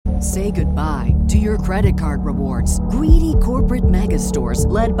Say goodbye to your credit card rewards. Greedy corporate mega stores,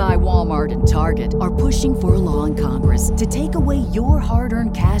 led by Walmart and Target, are pushing for a law in Congress to take away your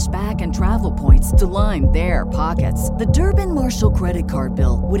hard-earned cash back and travel points to line their pockets. The Durbin-Marshall credit card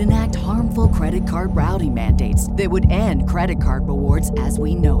bill would enact harmful credit card routing mandates that would end credit card rewards as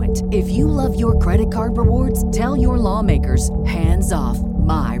we know it. If you love your credit card rewards, tell your lawmakers, hands off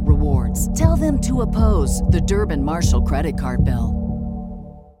my rewards. Tell them to oppose the Durbin-Marshall credit card bill.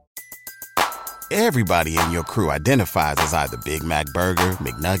 Everybody in your crew identifies as either Big Mac Burger,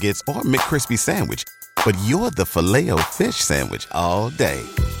 McNuggets, or McCrispy Sandwich. But you're the Filet-O-Fish Sandwich all day.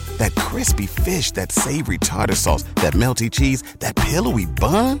 That crispy fish, that savory tartar sauce, that melty cheese, that pillowy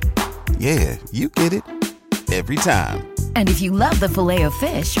bun. Yeah, you get it. Every time. And if you love the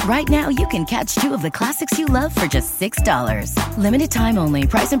Filet-O-Fish, right now you can catch two of the classics you love for just $6. Limited time only.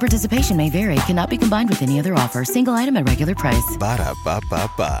 Price and participation may vary. Cannot be combined with any other offer. Single item at regular price.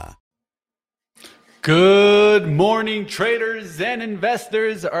 Ba-da-ba-ba-ba. Good morning, traders and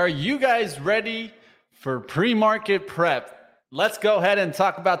investors. Are you guys ready for pre-market prep? Let's go ahead and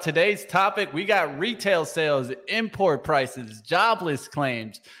talk about today's topic. We got retail sales, import prices, jobless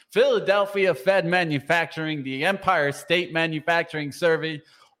claims, Philadelphia Fed manufacturing, the Empire State Manufacturing Survey,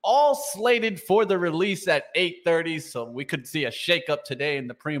 all slated for the release at 8:30. So we could see a shakeup today in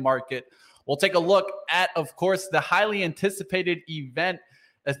the pre-market. We'll take a look at, of course, the highly anticipated event,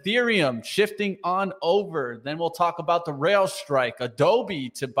 Ethereum shifting on over. Then we'll talk about the rail strike, Adobe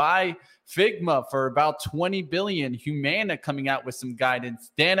to buy Figma for about $20 billion, Humana coming out with some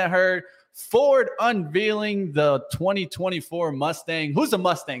guidance, Danaher, Ford unveiling the 2024 Mustang. Who's a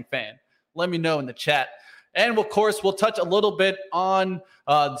Mustang fan? Let me know in the chat. And of course, we'll touch a little bit on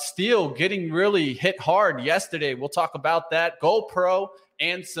steel getting really hit hard yesterday. We'll talk about that, GoPro,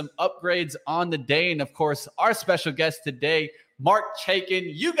 and some upgrades on the day. And of course, our special guest today, Mark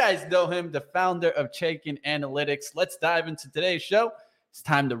Chaikin. You guys know him, the founder of Chaikin Analytics. Let's dive into today's show. It's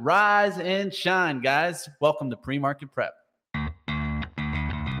time to rise and shine, guys. Welcome to Pre-Market Prep.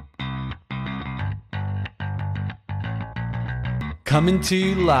 Coming to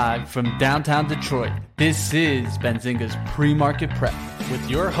you live from downtown Detroit, this is Benzinga's Pre-Market Prep with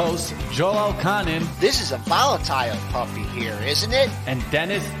your host, Joel Elkanin. This is a volatile puppy here, isn't it? And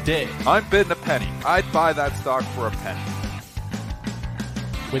Dennis Dick. I'm bidding a penny. I'd buy that stock for a penny.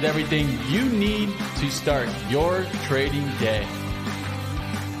 With everything you need to start your trading day.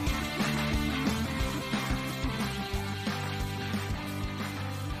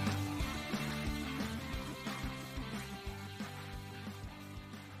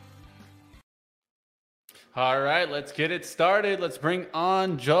 All right, let's get it started. Let's bring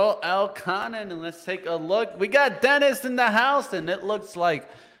on Joel Elkanin and let's take a look. We got Dennis in the house, and it looks like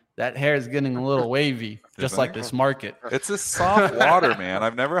that hair is getting a little wavy, just like this market. It's a soft water, man.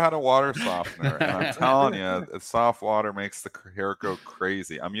 I've never had a water softener, and I'm telling you, soft water makes the hair go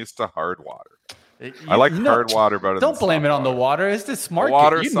crazy. I'm used to hard water. I like hard water better than Don't blame it on the water. It's this market.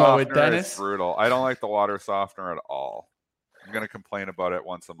 Water you know it, Dennis. Is brutal. I don't like the water softener at all. I'm going to complain about it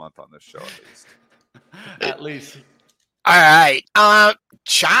once a month on this show, at least. At least. All right.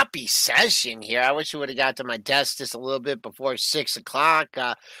 Choppy session here. I wish I would have got to my desk just a little bit before 6 o'clock.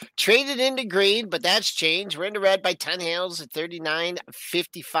 Traded into green, but that's changed. We're in the red by 10 handles at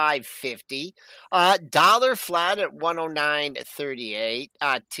 39.55.50. Dollar flat at 109.38.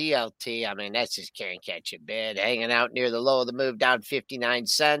 TLT, I mean, that's just can't catch a bid. Hanging out near the low of the move, down 59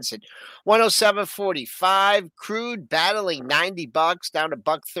 cents at 107.45. Crude battling $90, down to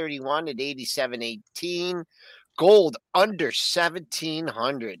 $1.31 at 87.18. Gold under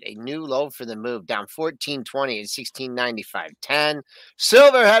 1,700, a new low for the move, down 14.20 at 16.95.10.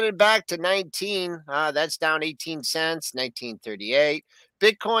 Silver headed back to 19. That's down 18 cents, 19.38.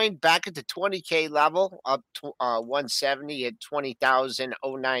 Bitcoin back at the 20K level, up to 170 at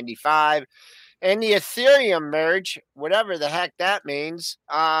 20,095. And the Ethereum merge, whatever the heck that means,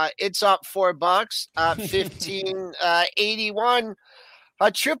 it's up $4, 15.81.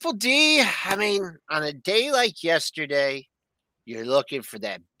 Triple D, I mean, on a day like yesterday, you're looking for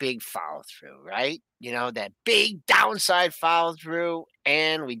that big follow through, right? You know, that big downside follow through,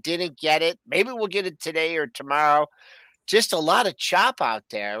 and we didn't get it. Maybe we'll get it today or tomorrow. Just a lot of chop out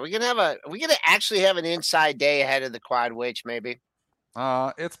there. Are we gonna actually have an inside day ahead of the quad witch, maybe?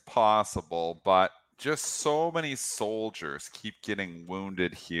 It's possible, but just so many soldiers keep getting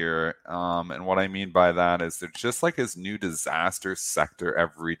wounded here. And what I mean by that is there's just like this new disaster sector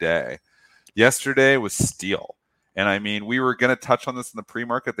every day. Yesterday was steel. And I mean, we were going to touch on this in the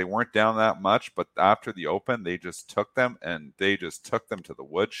pre-market. They weren't down that much, but after the open, they just took them to the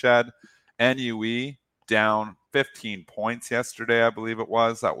woodshed. NUE down 15 points yesterday, I believe it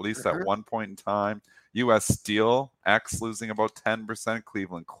was, at least at one point in time. U.S. Steel X losing about 10%.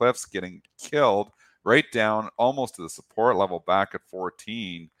 Cleveland Cliffs getting killed right down almost to the support level back at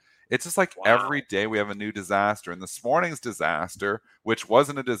 14. It's just like every day we have a new disaster. And this morning's disaster, which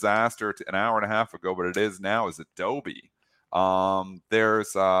wasn't a disaster an hour and a half ago, but it is now, is Adobe. So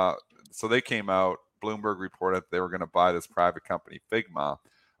they came out, Bloomberg reported they were going to buy this private company, Figma,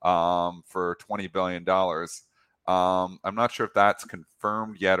 for $20 billion. I'm not sure if that's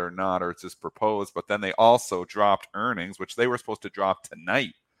confirmed yet or not, or it's just proposed, but then they also dropped earnings, which they were supposed to drop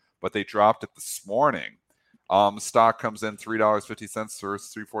tonight, but they dropped it this morning. Stock comes in $3.50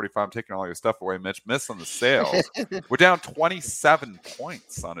 versus $3.45. I'm taking all your stuff away, Mitch. Miss on the sales. We're down 27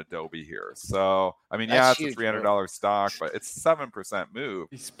 points on Adobe here. So, I mean, that's it's a $300 stock, but it's 7% move.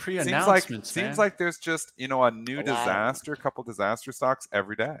 These pre-announcements, seems like there's just, a new disaster, a couple disaster stocks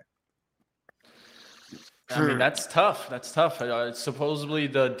every day. I mean, that's tough. Supposedly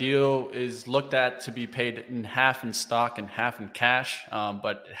the deal is looked at to be paid in half in stock and half in cash,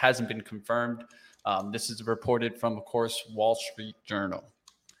 but it hasn't been confirmed. This is reported from, of course, Wall Street Journal.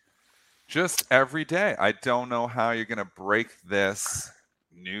 Just every day. I don't know how you're going to break this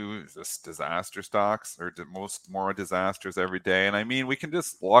disaster stocks or more disasters every day. And I mean, we can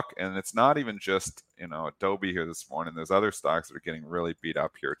just look, and it's not even just, Adobe here this morning. There's other stocks that are getting really beat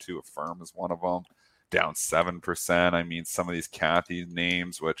up here too. Affirm is one of them, down 7%. I mean, some of these Kathy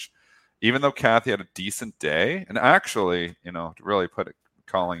names, which even though Kathy had a decent day, and actually, to really put it,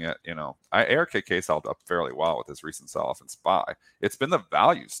 calling it, ARKK held up fairly well with this recent sell-off in SPY. It's been the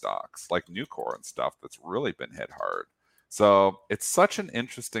value stocks like Nucor and stuff that's really been hit hard. So it's such an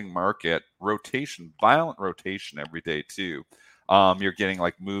interesting market rotation, violent rotation every day too. You're getting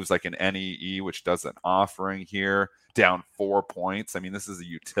like moves like an NEE, which does an offering here, down 4 points. I mean, this is a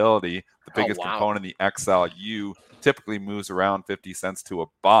utility. The biggest component, the XLU, typically moves around 50 cents to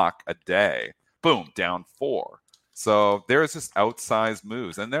 $1 a day. Boom, down 4. So there's just outsized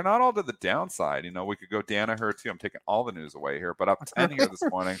moves, and they're not all to the downside. We could go Danaher too. I'm taking all the news away here, but up 10 here this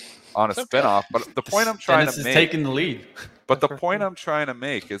morning on a spinoff. But the point I'm trying to make, taking the lead. But the point I'm trying to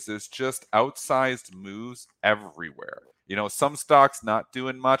make is there's just outsized moves everywhere. Some stocks not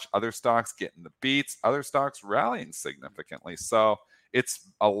doing much, other stocks getting the beats, other stocks rallying significantly. So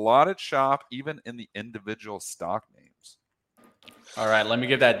it's a lot of chop, even in the individual stock names. All right, let me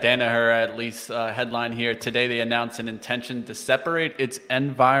give that Danaher at least headline here. Today, they announced an intention to separate its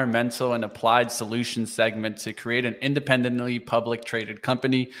environmental and applied solutions segment to create an independently public traded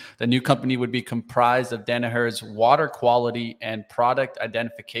company. The new company would be comprised of Danaher's water quality and product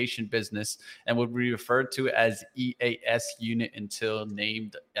identification business and would be referred to as EAS unit until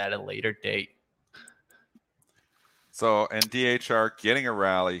named at a later date. So, and DHR getting a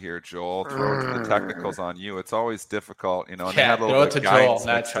rally here, Joel. Throw it to the technicals on you. It's always difficult, and they had a little bit of guidance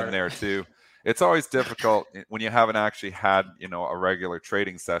mixed in there too. It's always difficult when you haven't actually had, a regular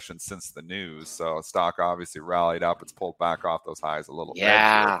trading session since the news. So stock obviously rallied up. It's pulled back off those highs a little bit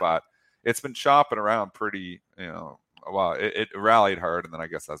here, but it's been chopping around pretty, well, it rallied hard, and then I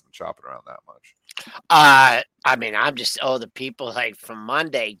guess has been chopping around that much. I mean, I'm just, the people like from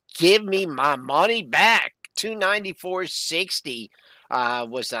Monday, give me my money back. 294.60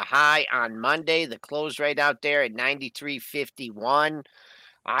 was the high on Monday. The close rate out there at 93.51.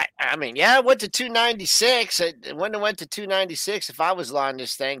 I mean, yeah, it went to 296. It wouldn't have went to 296 if I was long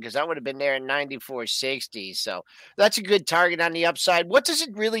this thing, because I would have been there at 94.60. So that's a good target on the upside. What does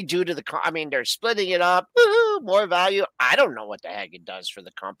it really do to I mean, they're splitting it up. Woo-hoo, more value. I don't know what the heck it does for the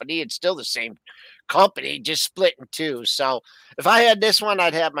company. It's still the same company, just split in two. So if I had this one,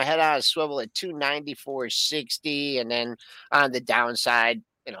 I'd have my head on a swivel at 294.60. And then on the downside,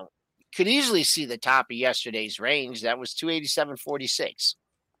 could easily see the top of yesterday's range. That was 287.46.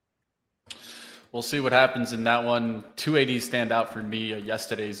 We'll see what happens in that one. 280s stand out for me,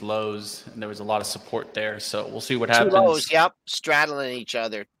 yesterday's lows, and there was a lot of support there. So we'll see what happens. 2 lows, yep, straddling each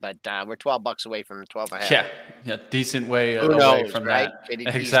other, but we're $12 away from the 12.5. Yeah, decent way away from that.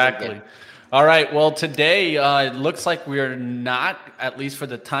 Exactly. All right. Well, today it looks like we are not, at least for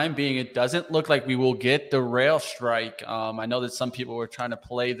the time being, it doesn't look like we will get the rail strike. I know that some people were trying to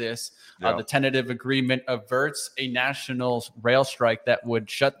play this. The tentative agreement averts a national rail strike that would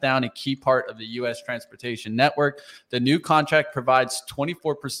shut down a key part of the U.S. transportation network. The new contract provides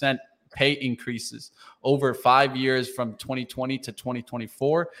 24% pay increases over 5 years from 2020 to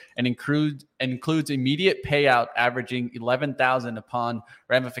 2024 and includes immediate payout averaging $11,000 upon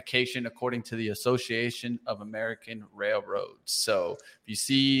ramification, according to the Association of American Railroads. So if you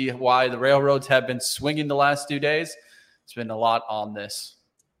see why the railroads have been swinging the last 2 days, it's been a lot on this.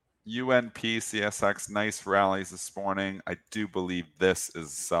 UNP, CSX, nice rallies this morning. I do believe this is a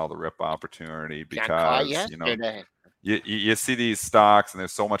sell the rip opportunity Got caught because, yesterday. you see these stocks and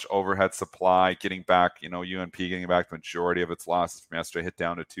there's so much overhead supply getting back, UNP getting back the majority of its losses from yesterday, hit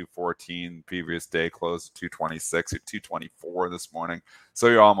down to 214, previous day closed at 226 or 224 this morning. So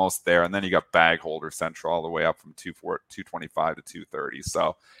you're almost there. And then you got bag holder central all the way up from 225 to 230.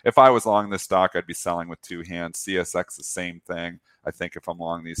 So if I was long this stock, I'd be selling with two hands. CSX, the same thing. I think if I'm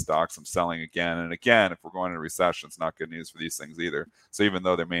long these stocks, I'm selling again. And again, if we're going into recession, it's not good news for these things either. So even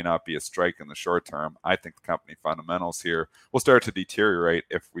though there may not be a strike in the short term, I think the company fundamentals here will start to deteriorate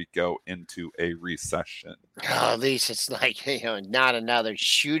if we go into a recession. Oh, at least it's like, not another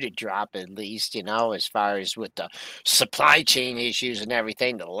shoe to drop, at least, as far as with the supply chain issues and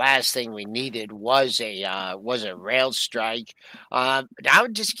everything. The last thing we needed was a rail strike. I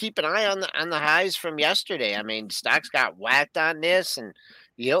would just keep an eye on the highs from yesterday. I mean, stocks got whacked on this, and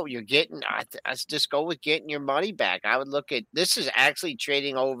you're getting. Let's just go with getting your money back. I would look at this is actually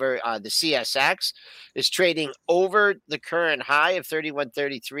trading over the CSX is trading over the current high of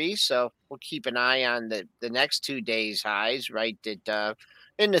 31.33. So we'll keep an eye on the next 2 days highs, right? At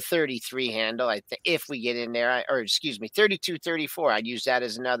in the 33 handle. I think if we get in there, or excuse me, 32.34. I'd use that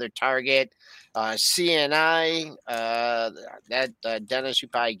as another target. CNI, that Dennis, you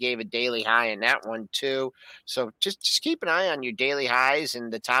probably gave a daily high in that one too. So just keep an eye on your daily highs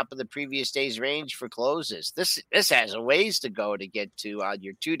and the top of the previous day's range for closes. This has a ways to go to get to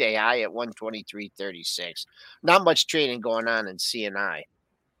your 2-day high at 123.36. Not much trading going on in CNI.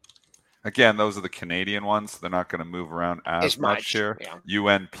 Again, those are the Canadian ones. So they're not going to move around as much here. Yeah.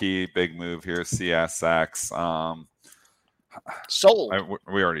 UNP, big move here. CSX. Sold.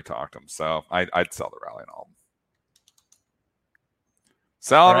 We already talked them, so I'd sell the rally and all.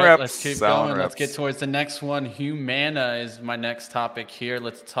 Selling right, reps. Let's keep going. Let's get towards the next one. Humana is my next topic here.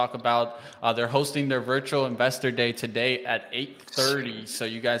 Let's talk about they're hosting their virtual investor day today at 8:30, so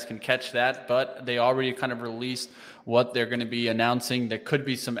you guys can catch that. But they already kind of released what they're going to be announcing. There could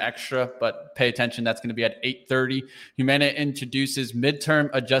be some extra, but pay attention. That's going to be at 8:30. Humana introduces midterm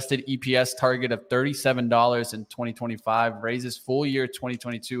adjusted EPS target of $37 in 2025, raises full year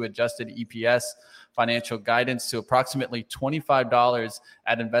 2022 adjusted EPS financial guidance to approximately $25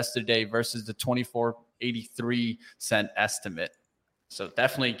 at Investor Day versus the $24.83 estimate. So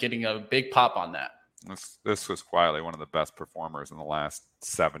definitely getting a big pop on that. This was quietly one of the best performers in the last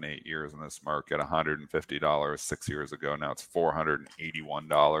 7-8 years in this market. $150 6 years ago. Now it's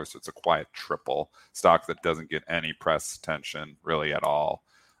 $481. So it's a quiet triple. Stock that doesn't get any press attention really at all.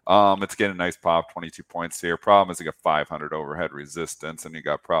 It's getting a nice pop, 22 points here. Problem is you got 500 overhead resistance, and you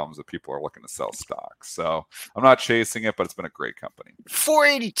got problems that people are looking to sell stocks. So I'm not chasing it, but it's been a great company.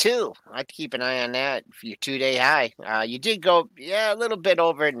 482. I'd keep an eye on that for your 2-day high. You did go, a little bit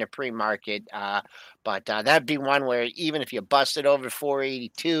over in the pre-market, but that'd be one where even if you busted over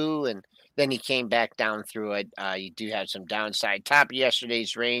 482 and then you came back down through it, you do have some downside. Top of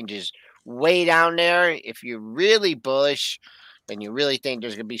yesterday's range is way down there. If you're really bullish and you really think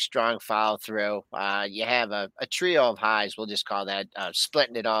there's going to be strong follow through, you have a trio of highs. We'll just call that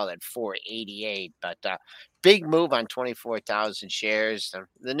splitting it all at 488. But big move on 24,000 shares.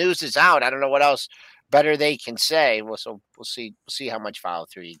 The news is out. I don't know what else better they can say. So we'll see how much follow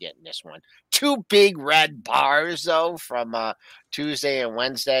through you get in this one. 2 big red bars though from Tuesday and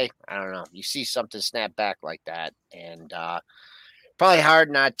Wednesday. I don't know. You see something snap back like that, and probably hard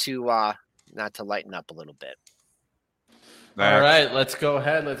not to lighten up a little bit. All right, let's go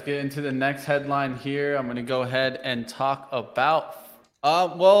ahead. Let's get into the next headline here. I'm going to go ahead and talk about,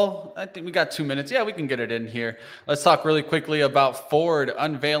 I think we got 2 minutes. Yeah, we can get it in here. Let's talk really quickly about Ford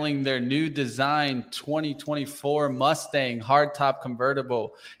unveiling their new design 2024 Mustang hardtop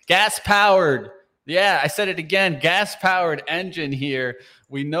convertible, gas-powered. Yeah, I said it again, gas-powered engine here.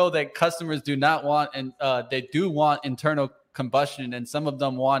 We know that customers do not want, and they do want internal combustion, and some of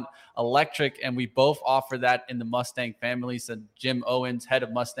them want electric, and we both offer that in the Mustang family. So Jim Owens, head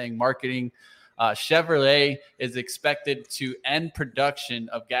of Mustang marketing, Chevrolet is expected to end production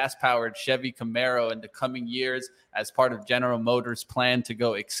of gas-powered Chevy Camaro in the coming years as part of General Motors' plan to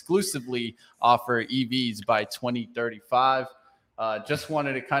go exclusively offer EVs by 2035. Just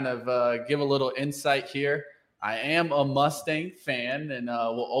wanted to kind of give a little insight here. I am a Mustang fan and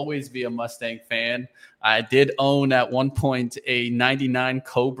will always be a Mustang fan. I did own at one point a 99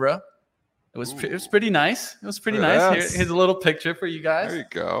 Cobra. It was pretty nice. It was pretty nice. Here's a little picture for you guys. There you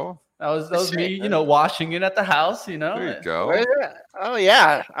go. That was me, washing it at the house, There you go. Oh,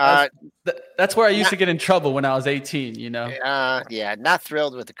 yeah. That's where I used to get in trouble when I was 18, Yeah, not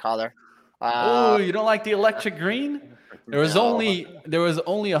thrilled with the color. You don't like the electric green? There was only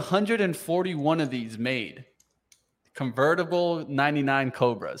 141 of these made. Convertible 99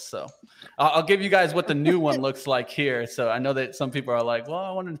 Cobras. So I'll give you guys what the new one looks like here. So I know that some people are like, well,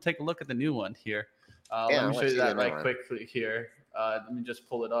 I wanted to take a look at the new one here. Let me show you that right quickly here. Let me just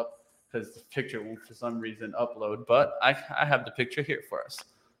pull it up because the picture won't for some reason upload, but I have the picture here for us.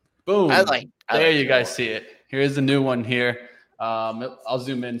 Boom. There you guys see it. Here's the new one here. I'll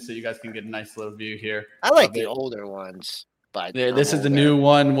zoom in so you guys can get a nice little view here. I like the older ones. But yeah, this is the new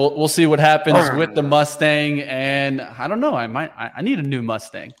one. We'll see what happens with the Mustang, and I don't know. I need a new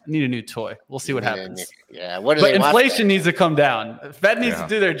Mustang. I need a new toy. We'll see what happens. Yeah, but inflation needs to come down. Fed needs to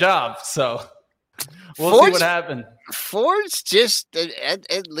do their job. So we'll see what happens. Ford's just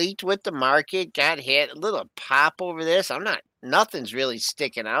it leaked with the market, got hit a little pop over this. Nothing's really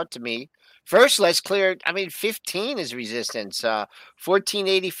sticking out to me. First, let's clear. 15 is resistance.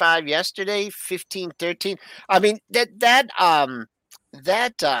 1485 yesterday, 1513.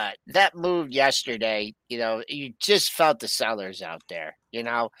 That move yesterday. You just felt the sellers out there.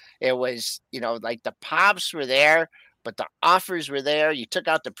 It was like the pops were there, but the offers were there. You took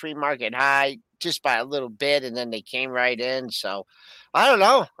out the pre-market high just by a little bit, and then they came right in. So I don't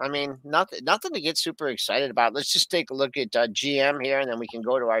know. Nothing to get super excited about. Let's just take a look at GM here, and then we can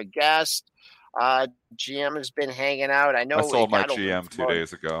go to our guest. GM has been hanging out. I know I sold my GM 2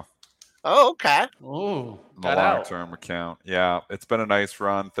 days ago. Oh, okay. Oh, the long-term account. Yeah, it's been a nice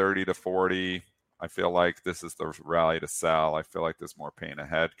run, 30 to 40. I feel like this is the rally to sell. I feel like there's more pain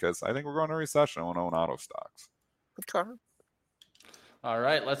ahead because I think we're going to recession. I want to own auto stocks. Okay. All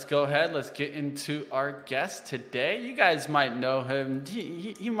right, let's go ahead. Let's get into our guest today. You guys might know him.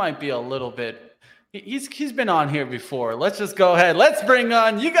 He might be a little bit. He's been on here before. Let's just go ahead. Let's bring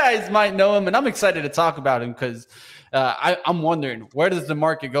on. You guys might know him, and I'm excited to talk about him because I'm wondering, where does the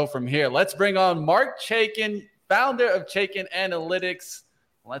market go from here? Let's bring on Mark Chaikin, founder of Chaikin Analytics.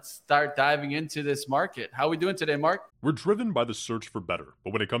 Let's start diving into this market. How are we doing today, Mark? We're driven by the search for better.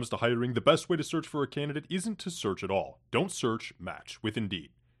 But when it comes to hiring, the best way to search for a candidate isn't to search at all. Don't search, match with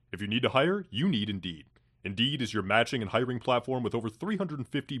Indeed. If you need to hire, you need Indeed. Indeed is your matching and hiring platform with over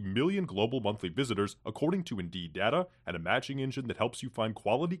 350 million global monthly visitors, according to Indeed data, and a matching engine that helps you find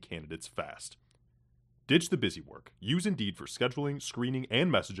quality candidates fast. Ditch the busy work. Use Indeed for scheduling, screening,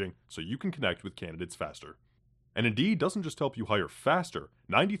 and messaging so you can connect with candidates faster. And Indeed doesn't just help you hire faster.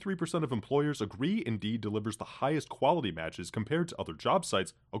 93% of employers agree Indeed delivers the highest quality matches compared to other job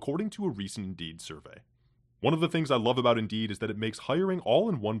sites, according to a recent Indeed survey. One of the things I love about Indeed is that it makes hiring all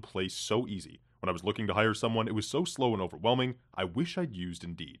in one place so easy. When I was looking to hire someone, it was so slow and overwhelming, I wish I'd used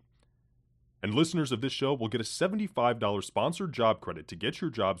Indeed. And listeners of this show will get a $75 sponsored job credit to get your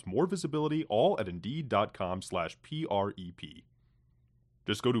jobs more visibility, all at Indeed.com/PREP.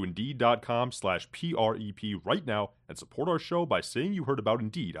 Just go to Indeed.com/PREP right now and support our show by saying you heard about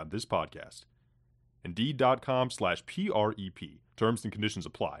Indeed on this podcast. Indeed.com/PREP. Terms and conditions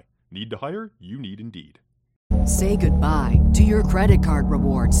apply. Need to hire? You need Indeed. Say goodbye to your credit card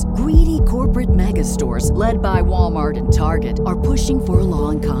rewards. Greedy corporate mega stores, led by Walmart and Target, are pushing for a law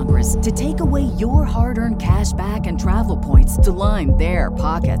in Congress to take away your hard-earned cash back and travel points to line their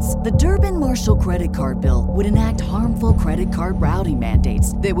pockets. The Durbin-Marshall credit card bill would enact harmful credit card routing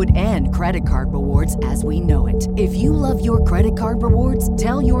mandates that would end credit card rewards as we know it. If you love your credit card rewards,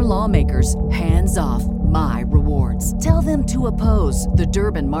 tell your lawmakers, hands off my rewards. Tell them to oppose the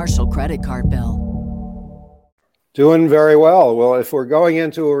Durbin-Marshall credit card bill. Doing very well. Well, if we're going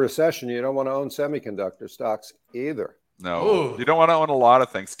into a recession, you don't want to own semiconductor stocks either. No, Ooh. You don't want to own a lot of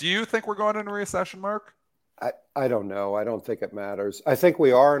things. Do you think we're going into a recession, Mark? I don't know. I don't think it matters. I think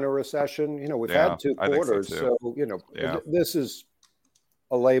we are in a recession. We've had 2 quarters. So this is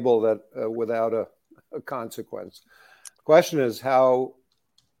a label that without a consequence. The question is, how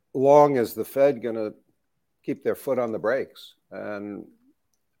long is the Fed going to keep their foot on the brakes? And,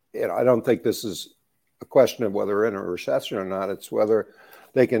 I don't think this is a question of whether we're in a recession or not. It's whether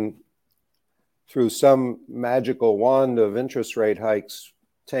they can, through some magical wand of interest rate hikes,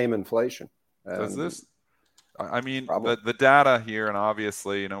 tame inflation. Does this? The data here, and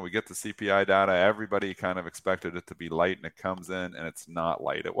obviously, we get the CPI data. Everybody kind of expected it to be light, and it comes in, and it's not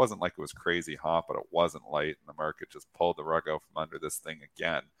light. It wasn't like it was crazy hot, but it wasn't light, and the market just pulled the rug out from under this thing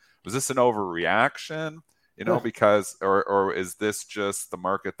again. Was this an overreaction? Because, or is this just the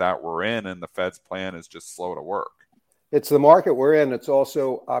market that we're in and the Fed's plan is just slow to work? It's the market we're in. It's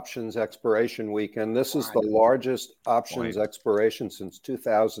also options expiration week. And this is the largest options expiration since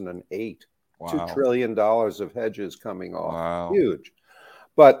 2008. Wow. $2 trillion of hedges coming off. Wow. Huge.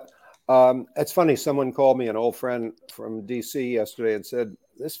 But it's funny. Someone called me, an old friend from DC yesterday, and said,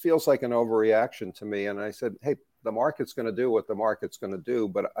 this feels like an overreaction to me. And I said, hey, the market's going to do what the market's going to do.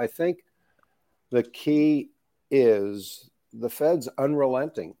 But I think the key is the Fed's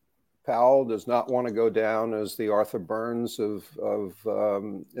unrelenting. Powell does not want to go down as the Arthur Burns of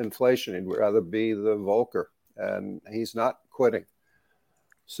inflation. He'd rather be the Volcker, and he's not quitting.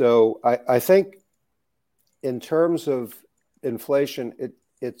 So I think in terms of inflation,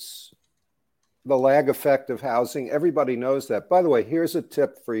 it's the lag effect of housing. Everybody knows that. By the way, here's a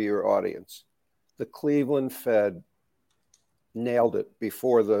tip for your audience. The Cleveland Fed nailed it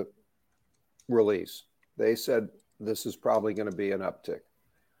before the release. They said this is probably going to be an uptick.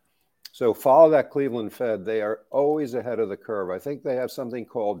 So follow that Cleveland Fed. They are always ahead of the curve. I think they have something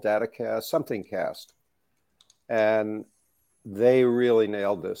called DataCast, and they really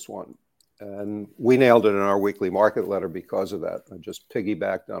nailed this one. And we nailed it in our weekly market letter because of that. I just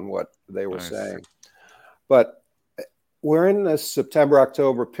piggybacked on what they were saying. But we're in this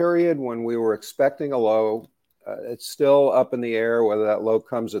September-October period when we were expecting a low. It's still up in the air whether that low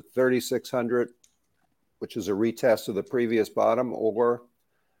comes at 3,600, which is a retest of the previous bottom, or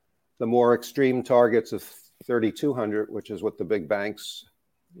the more extreme targets of 3,200, which is what the big banks,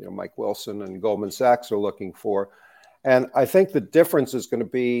 Mike Wilson and Goldman Sachs are looking for. And I think the difference is going to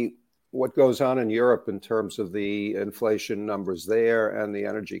be what goes on in Europe in terms of the inflation numbers there and the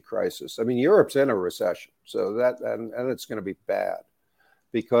energy crisis. I mean, Europe's in a recession, so that and it's going to be bad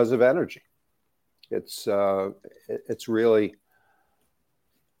because of energy. It's really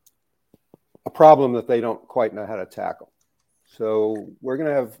a problem that they don't quite know how to tackle. So we're going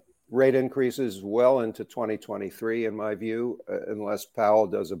to have rate increases well into 2023, in my view, unless Powell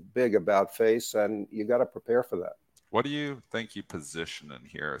does a big about face, and you got to prepare for that. What do you think you position in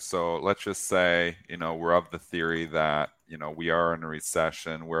here? So let's just say, we're of the theory that, we are in a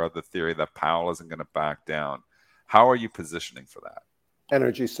recession. We're of the theory that Powell isn't going to back down. How are you positioning for that?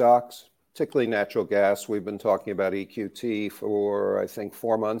 Energy stocks, particularly natural gas. We've been talking about EQT for, I think,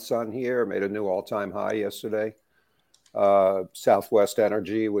 4 months on here. Made a new all-time high yesterday. Southwest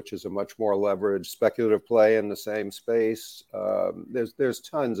Energy, which is a much more leveraged speculative play in the same space. There's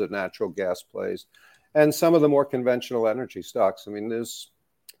tons of natural gas plays. And some of the more conventional energy stocks. I mean,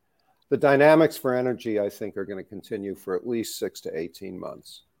 the dynamics for energy, I think, are going to continue for at least 6 to 18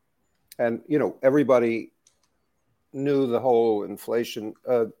 months. And, everybody knew the whole inflation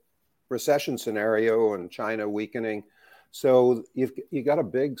recession scenario and China weakening. So you got a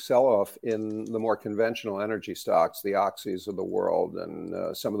big sell-off in the more conventional energy stocks, the Oxys of the world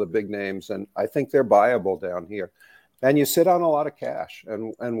and some of the big names. And I think they're buyable down here. And you sit on a lot of cash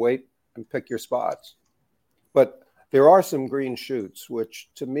and wait and pick your spots. But there are some green shoots, which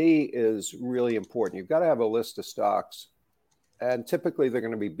to me is really important. You've got to have a list of stocks, and typically they're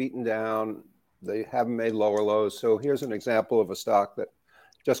going to be beaten down. They haven't made lower lows. So here's an example of a stock that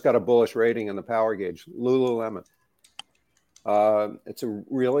just got a bullish rating in the power gauge, Lululemon.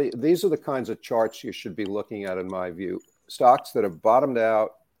 These are the kinds of charts you should be looking at, in my view. Stocks that have bottomed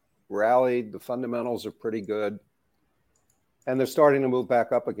out, rallied, the fundamentals are pretty good, and they're starting to move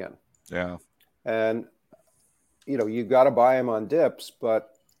back up again. Yeah. And you got to buy them on dips,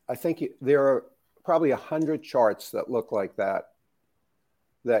 but I think there are probably 100 charts that look like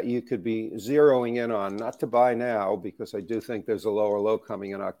that you could be zeroing in on, not to buy now, because I do think there's a lower low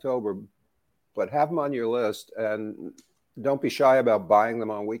coming in October, but have them on your list and don't be shy about buying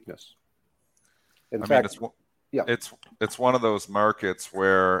them on weakness. In fact, it's one of those markets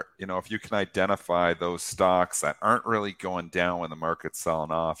where, if you can identify those stocks that aren't really going down when the market's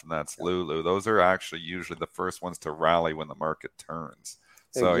selling off, and that's Lulu, those are actually usually the first ones to rally when the market turns.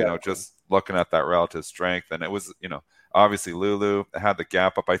 So, exactly. Just looking at that relative strength, and it was, obviously Lulu had the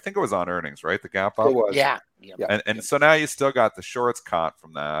gap up. I think it was on earnings, right? The gap up? It was. Yeah. And so now you still got the shorts caught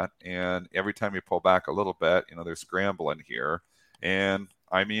from that. And every time you pull back a little bit, they're scrambling here. And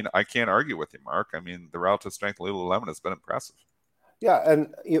I mean, I can't argue with you, Mark. I mean, the relative strength of Lululemon has been impressive. Yeah,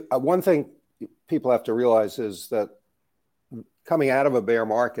 and one thing people have to realize is that coming out of a bear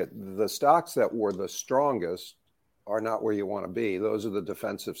market, the stocks that were the strongest are not where you want to be. Those are the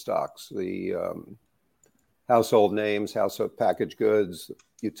defensive stocks, the household names, household packaged goods,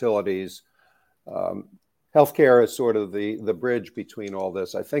 utilities. Healthcare is sort of the bridge between all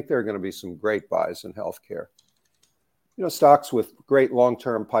this. I think there are going to be some great buys in healthcare. Stocks with great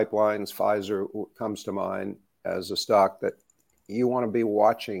long-term pipelines, Pfizer comes to mind as a stock that you want to be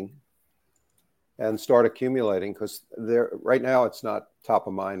watching and start accumulating, because right now it's not top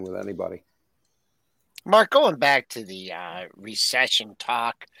of mind with anybody. Mark, going back to the recession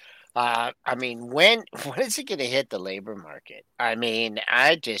talk, I mean, when when is it going to hit the labor market? I mean,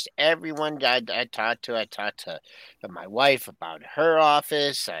 everyone I talked to my wife about her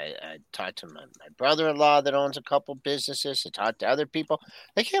office. I talked to my brother-in-law that owns a couple businesses. I talked to other people.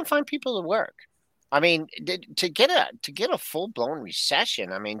 They can't find people to work. I mean, to get a full-blown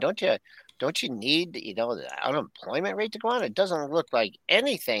recession, I mean, don't you need, the unemployment rate to go on? It doesn't look like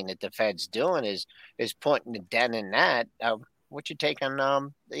anything that the Fed's doing is putting a dent in that. What's your take on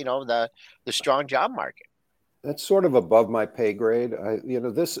the strong job market? That's sort of above my pay grade.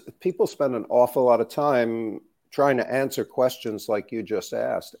 This people spend an awful lot of time trying to answer questions like you just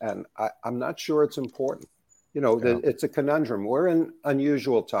asked, and I'm not sure it's important. It's a conundrum. We're in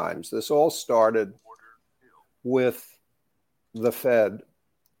unusual times. This all started with the Fed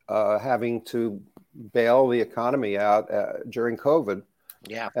having to bail the economy out during COVID.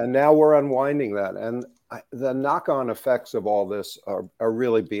 Yeah. And now we're unwinding that. And the knock-on effects of all this are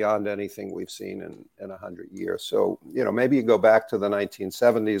really beyond anything we've seen in 100 years. So, maybe you go back to the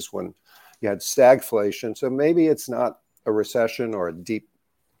 1970s when you had stagflation. So maybe it's not a recession or a deep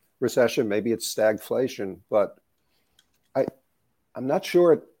recession. Maybe it's stagflation. But I'm not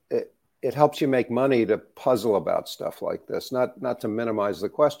sure it helps you make money to puzzle about stuff like this. Not to minimize the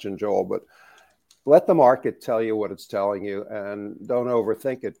question, Joel, but let the market tell you what it's telling you and don't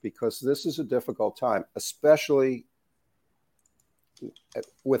overthink it, because this is a difficult time, especially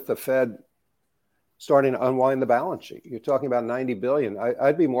with the Fed starting to unwind the balance sheet. You're talking about 90 billion.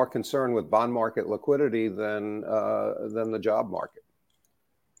 I'd be more concerned with bond market liquidity than the job market,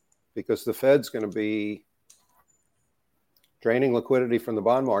 because the Fed's going to be draining liquidity from the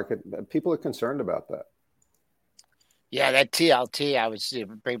bond market. People are concerned about that. Yeah, that TLT, I was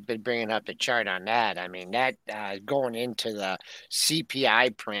been bringing up the chart on that. I mean, that going into the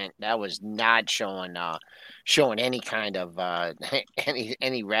CPI print, that was not showing any kind of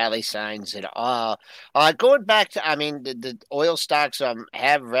any rally signs at all. Going back to, I mean, the oil stocks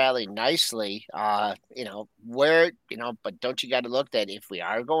have rallied nicely. But don't you got to look that if we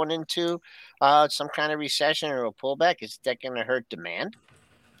are going into some kind of recession or a pullback, is that going to hurt demand?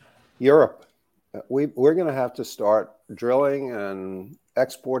 Europe. We're going to have to start drilling and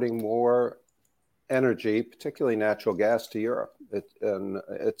exporting more energy, particularly natural gas, to Europe.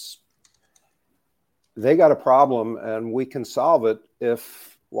 They got a problem, and we can solve it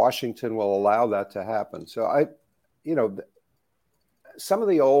if Washington will allow that to happen. So some of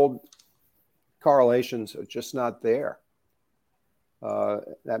the old correlations are just not there.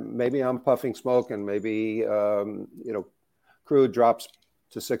 That maybe I'm puffing smoke, and maybe crude drops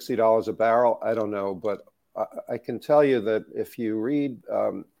to $60 a barrel. I don't know, but I can tell you that if you read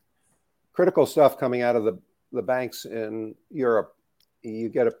critical stuff coming out of the banks in Europe, you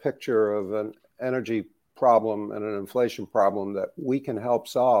get a picture of an energy problem and an inflation problem that we can help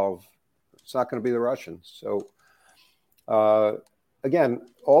solve. It's not going to be the Russians. So again,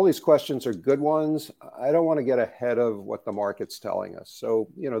 all these questions are good ones. I don't want to get ahead of what the market's telling us. So,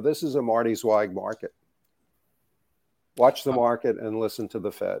 this is a Marty Zweig market. Watch the market and listen to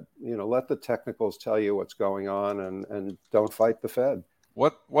the Fed. Let the technicals tell you what's going on, and don't fight the Fed.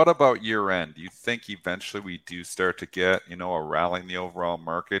 What about year end? Do you think eventually we do start to get, a rally in the overall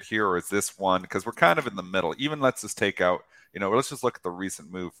market here? Or is this one, because we're kind of in the middle, even let's just take out, let's just look at the recent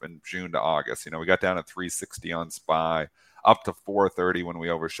move in June to August. We got down to 360 on SPY, up to 430 when we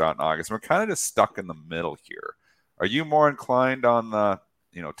overshot in August. And we're kind of just stuck in the middle here. Are you more inclined on the,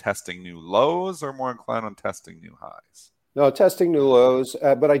 testing new lows, or more inclined on testing new highs? No, testing new lows,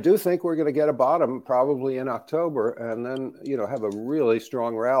 but I do think we're going to get a bottom probably in October, and then have a really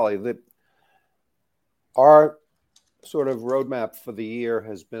strong rally. That our sort of roadmap for the year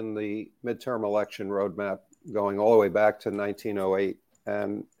has been the midterm election roadmap, going all the way back to 1908,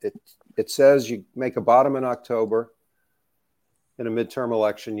 and it says you make a bottom in October in a midterm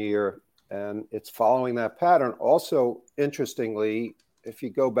election year, and it's following that pattern. Also, interestingly, if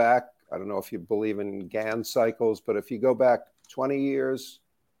you go back, I don't know if you believe in Gann cycles, but if you go back 20 years,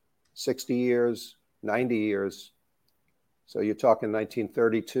 60 years, 90 years, so you're talking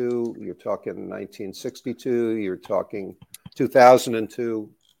 1932, you're talking 1962, you're talking 2002,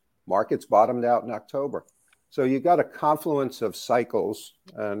 markets bottomed out in October. So you got a confluence of cycles,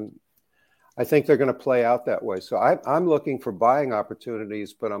 and I think they're going to play out that way. So I'm looking for buying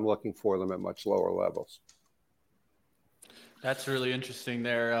opportunities, but I'm looking for them at much lower levels. That's really interesting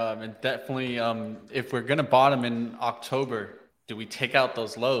there. And definitely, if we're going to bottom in October, do we take out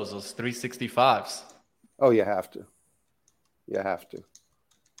those lows, those 365s? Oh, you have to. You have to.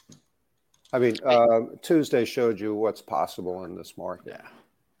 I mean, Tuesday showed you what's possible in this market. Yeah.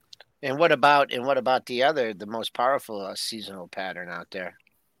 And what about the most powerful seasonal pattern out there?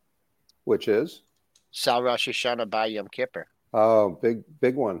 Which is? Sell Rosh Hashanah, buy Yom Kippur. Oh,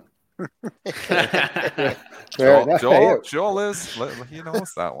 big one. Joel is, he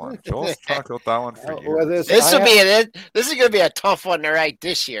knows that one. Joel's talked about that one for years. Well, this is going to be a tough one to write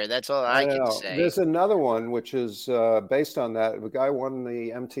this year. That's all I can say. There's another one which is based on that. The guy won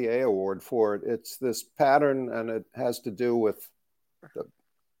the MTA award for it. It's this pattern, and it has to do with the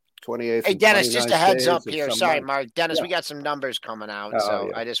 28th. Hey, Dennis, just a heads up here. Sorry, Mark. Dennis, we got some numbers coming out,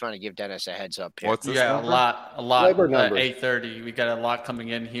 I just want to give Dennis a heads up here. What's this number? a lot. Labor numbers. 8:30. We got a lot coming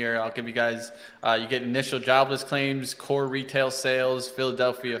in here. I'll give you guys. You get initial jobless claims, core retail sales,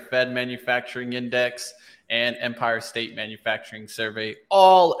 Philadelphia Fed Manufacturing Index, and Empire State Manufacturing Survey,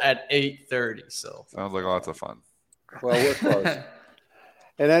 all at 8:30. So sounds like lots of fun. Well, we're close.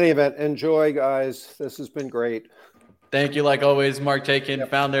 In any event, enjoy, guys. This has been great. Thank you, like always, Mark Chaikin,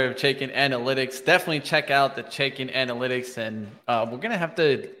 founder of Chaikin Analytics. Definitely check out the Chaikin Analytics, and we're going to have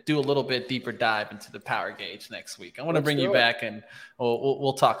to do a little bit deeper dive into the power gauge next week. I want to bring you back, and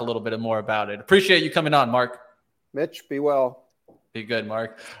we'll talk a little bit more about it. Appreciate you coming on, Mark. Mitch, be well. Be good,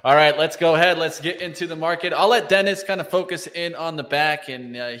 Mark. All right, let's go ahead. Let's get into the market. I'll let Dennis kind of focus in on the back,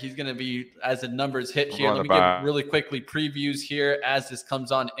 and he's going to be, as the numbers hit here. Let me give really quickly previews here as this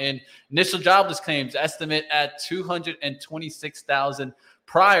comes on in. Initial jobless claims estimate at 226,000.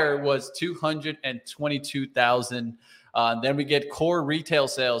 Prior was 222,000. Then we get core retail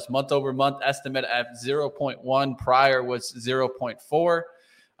sales month over month estimate at 0.1. Prior was 0.4.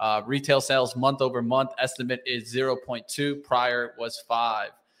 Retail sales month over month estimate is 0.2. Prior was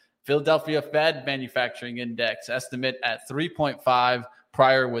 5. Philadelphia Fed Manufacturing Index estimate at 3.5.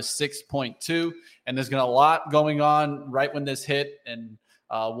 Prior was 6.2. And there's a lot going on right when this hit. And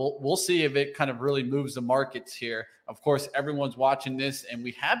we'll see if it kind of really moves the markets here. Of course, everyone's watching this, and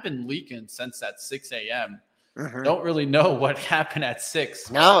we have been leaking since at 6 a.m. Mm-hmm. Don't really know what happened at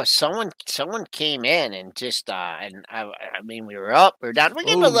 6. No, someone came in and just and I mean, we were up, we were down. We're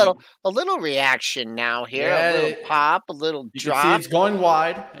getting a little reaction now here, a little pop, a little drop. Can see it's going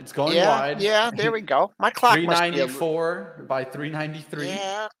wide. It's going wide. Yeah, there we go. My clock 394 by 393.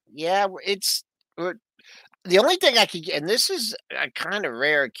 Yeah. The only thing I could get, and this is a kind of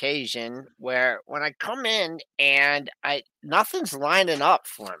rare occasion where when I come in and nothing's lining up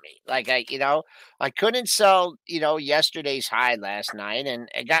for me. Like I couldn't sell, yesterday's high last night, and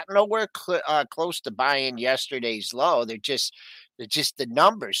I got nowhere close to buying yesterday's low. They're just the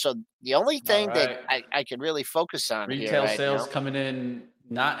numbers. So the only thing that I can really focus on retail sales coming in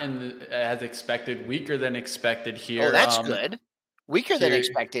not as expected, weaker than expected here. Oh, that's good. Weaker than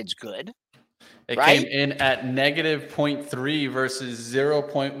expected is good. It came in at negative 0.3 versus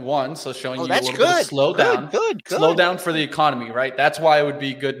 0.1, so showing you a little bit of slowdown. Good. Slowdown for the economy, right? That's why it would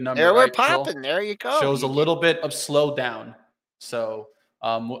be a good number. There we're popping. There you go. Shows a little bit of slowdown. So,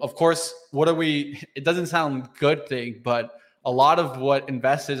 of course, it doesn't sound good thing, but a lot of what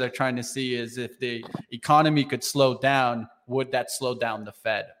investors are trying to see is if the economy could slow down, would that slow down the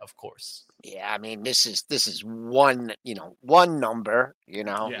Fed, of course? Yeah, I mean, this is one number,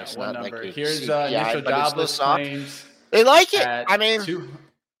 Yeah, it's one not number. Like Here's initial jobless claims. They like it. I mean,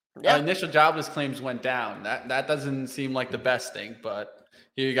 initial jobless claims went down. That doesn't seem like the best thing, but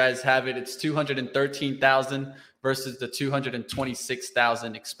here you guys have it. It's 213,000 versus the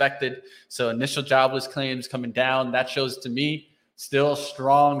 226,000 expected. So initial jobless claims coming down. That shows to me still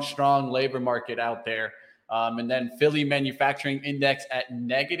strong labor market out there. And then Philly Manufacturing Index at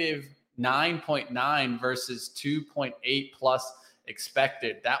negative 9.9 versus 2.8 plus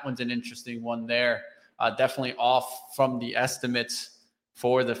expected. That one's an interesting one there. Definitely off from the estimates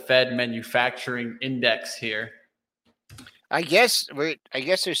for the Fed Manufacturing Index here. I guess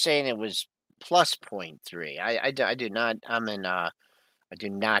they're saying it was plus 0.3. I do not. I do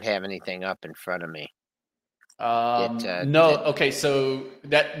not have anything up in front of me. No. Okay. So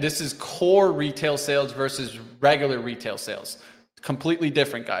this is core retail sales versus regular retail sales. Completely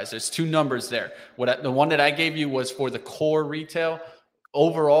different, guys. There's two numbers there. The one that I gave you was for the core retail.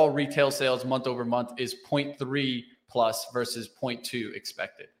 Overall retail sales month over month is 0.3 plus versus 0.2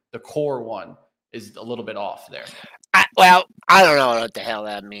 expected. The core one is a little bit off there. I don't know what the hell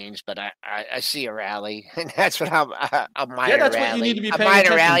that means, but I see a rally, and that's what a minor that's rally. What you need to be paying a minor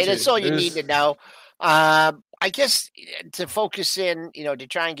attention rally. To. That's all you need to know. I guess to focus in, to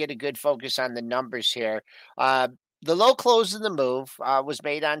try and get a good focus on the numbers here. The low close in the move was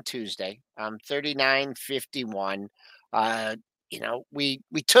made on Tuesday, 39.51. We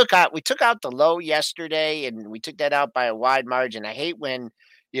took out the low yesterday, and we took that out by a wide margin. I hate when,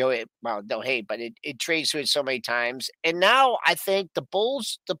 don't hate, but it trades to it so many times. And now I think the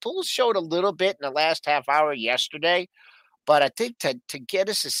bulls showed a little bit in the last half hour yesterday, But I think to get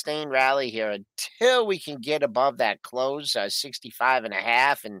a sustained rally here until we can get above that close,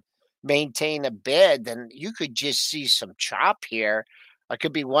 65.5, and maintain a bid, then you could just see some chop here. It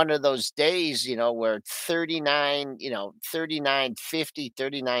could be one of those days, where 39, 39.50,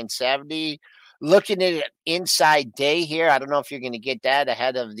 39.70. Looking at it inside day here, I don't know if you're going to get that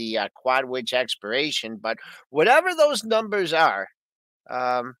ahead of the quad wedge expiration, but whatever those numbers are,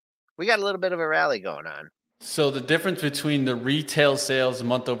 we got a little bit of a rally going on. So the difference between the retail sales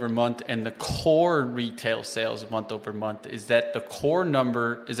month over month and the core retail sales month over month is that the core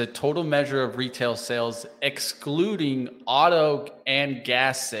number is a total measure of retail sales excluding auto and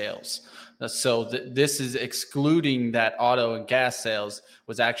gas sales. So this is excluding that auto and gas sales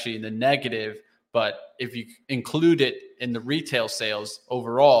was actually in the negative, but if you include it in the retail sales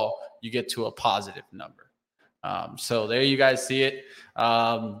overall, you get to a positive number. So there you guys see it.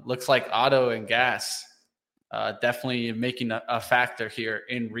 Looks like auto and gas definitely making a factor here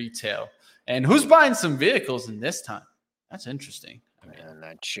in retail. And who's buying some vehicles in this time? That's interesting. I'm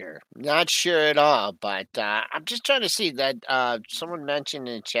not sure at all, but I'm just trying to see that someone mentioned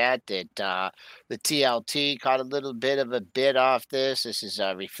in the chat that the TLT caught a little bit of a bid off this. This is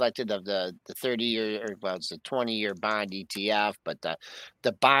reflected of the 30-year, it's the 20-year bond ETF, but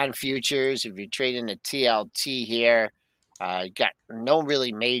the bond futures, if you're trading a TLT here, got no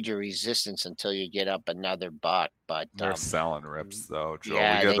really major resistance until you get up another buck. But they're selling rips though, Joe.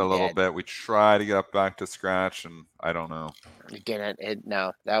 Yeah, we get a little bit. We try to get up back to scratch, and I don't know.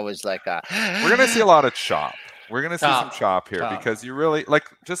 No, that was like we're gonna see a lot of chop. We're gonna see some chop here because you really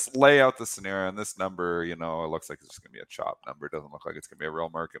just lay out the scenario, and this number, it looks like it's just gonna be a chop number. It doesn't look like it's gonna be a real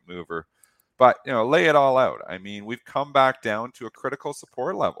market mover. But, lay it all out. I mean, we've come back down to a critical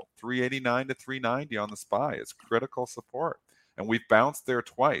support level. 389 to 390 on the SPY is critical support. And we've bounced there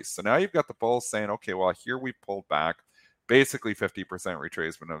twice. So now you've got the bulls saying, okay, well, here we pulled back basically 50%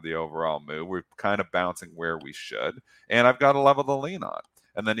 retracement of the overall move. We're kind of bouncing where we should. And I've got a level to lean on.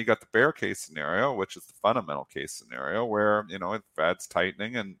 And then you got the bear case scenario, which is the fundamental case scenario where, the Fed's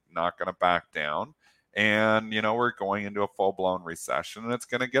tightening and not going to back down. And, we're going into a full-blown recession, and it's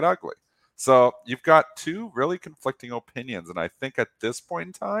going to get ugly. So you've got two really conflicting opinions. And I think at this point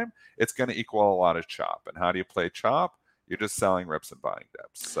in time, it's going to equal a lot of chop. And how do you play chop? You're just selling rips and buying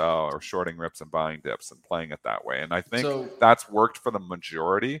dips. Or shorting rips and buying dips and playing it that way. And I think that's worked for the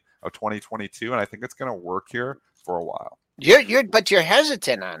majority of 2022. And I think it's going to work here for a while. But you're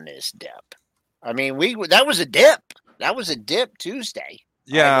hesitant on this dip. I mean, that was a dip. That was a dip Tuesday.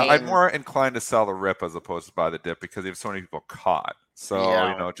 Yeah, I'm more inclined to sell the rip as opposed to buy the dip because you have so many people caught.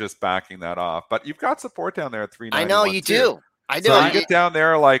 So, just backing that off. But you've got support down there at 391. I know you do. I know. So you get down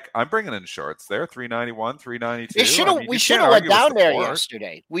there I'm bringing in shorts there, 391, 392. We should have went down there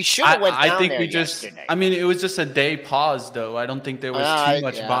yesterday. We should have went down there yesterday. I mean, it was just a day pause, though. I don't think there was too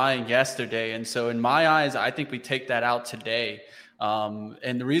much buying yesterday. And so in my eyes, I think we take that out today.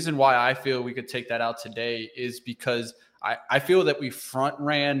 And the reason why I feel we could take that out today is because I feel that we front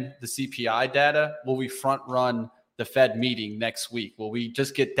ran the CPI data. Will we front run the Fed meeting next week? Will we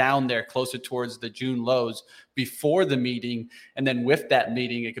just get down there closer towards the June lows before the meeting? And then with that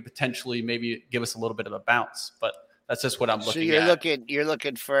meeting, it could potentially maybe give us a little bit of a bounce. But that's just what I'm looking at. So you're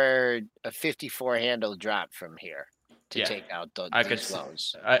looking for a 54 handle drop from here to take out these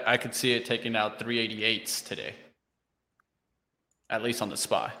lows. I could see it taking out 388s today, at least on the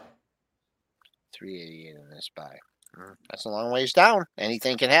SPY. 388 on the SPY. That's a long ways down.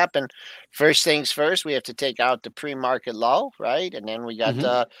 Anything can happen. First things first, we have to take out the pre-market low, right? And then we got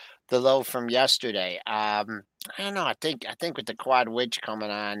the low from yesterday. I don't know. I think with the quad wedge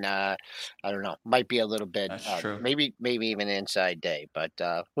coming on, I don't know. Might be a little bit. Maybe even inside day. But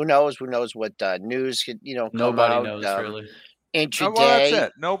who knows? Who knows what news could Nobody knows really. Intraday. Well, that's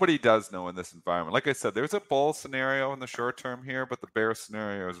it. Nobody does know in this environment. Like I said, there's a bull scenario in the short term here, but the bear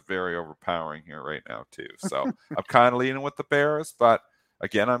scenario is very overpowering here right now too. So I'm kind of leaning with the bears, but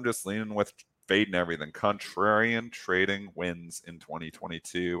again, I'm just leaning with fading everything. Contrarian trading wins in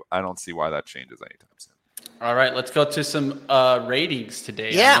 2022. I don't see why that changes anytime soon. All right, let's go to some ratings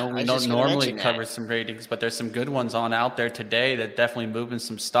today. Yeah, I know we don't normally cover some ratings, but there's some good ones on out there today that definitely moving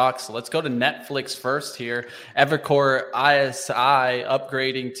some stocks. So let's go to Netflix first here. Evercore ISI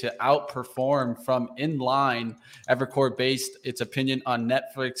upgrading to outperform from in line. Evercore based its opinion on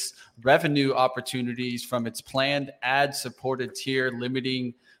Netflix revenue opportunities from its planned ad-supported tier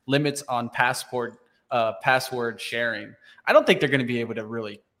limits on password sharing. I don't think they're going to be able to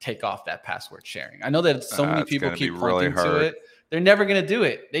really take off that password sharing. I know that so many people keep pointing to it. They're never going to do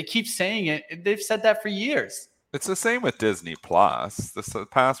it. They keep saying it. They've said that for years. It's the same with Disney Plus. The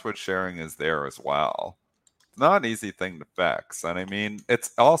password sharing is there as well. not an easy thing to fix. And I mean,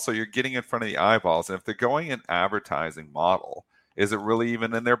 it's also, you're getting in front of the eyeballs. And if they're going an advertising model, is it really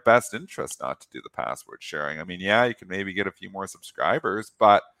even in their best interest not to do the password sharing? I mean, yeah, you can maybe get a few more subscribers,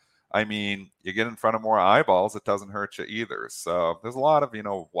 but I mean, you get in front of more eyeballs, it doesn't hurt you either. So there's a lot of,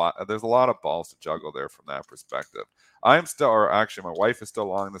 there's a lot of balls to juggle there from that perspective. I'm still, or actually my wife is still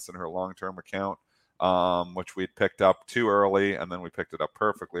long this in her long-term account, which we'd picked up too early, and then we picked it up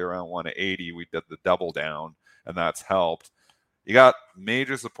perfectly around 180. We did the double down, and that's helped. You got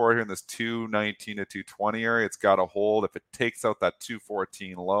major support here in this 219 to 220 area. It's got a hold. If it takes out that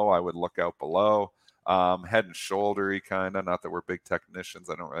 214 low, I would look out below. Head and shouldery kind of. Not that we're big technicians.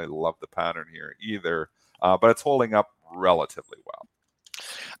 I don't really love the pattern here either, but it's holding up relatively well.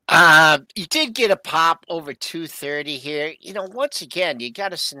 You did get a pop over 230 here. Once again, you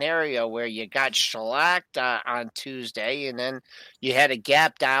got a scenario where you got shellacked on Tuesday, and then you had a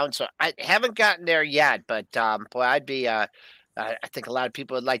gap down. So I haven't gotten there yet, but boy, I think a lot of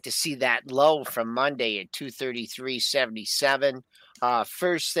people would like to see that low from Monday at 233.77.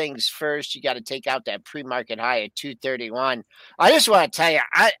 First things first, you got to take out that pre-market high at 231. I just want to tell you,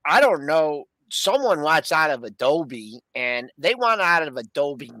 I don't know. Someone wants out of Adobe, and they want out of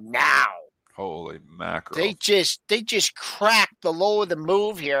Adobe now. Holy mackerel! They just cracked the low of the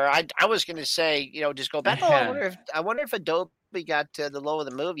move here. I was going to say, just go back. Oh, I wonder if Adobe got to the low of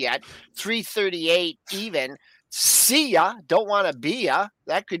the move yet. 338 even. See ya. Don't want to be ya.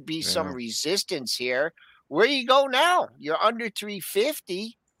 That could be some resistance here. Where you go now? You're under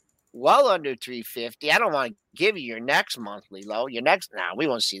 350. Well under 350. I don't want to give you your next monthly low. We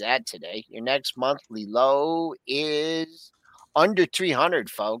won't see that today. Your next monthly low is under 300,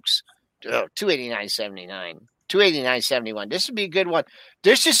 folks. 289.79. 289.71. This would be a good one.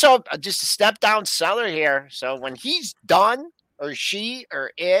 There's just a step down seller here. So when he's done, or she,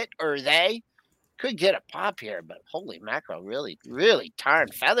 or it, or they, could get a pop here, but holy mackerel, really, really tar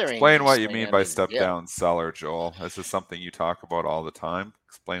and feathering. Explain what you mean by step down seller, Joel. This is something you talk about all the time.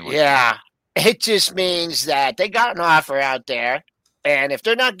 Explain what you mean. It just means that they got an offer out there, and if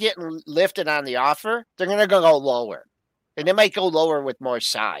they're not getting lifted on the offer, they're going to go lower. And they might go lower with more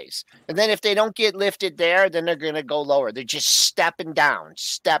size. And then if they don't get lifted there, then they're going to go lower. They're just stepping down.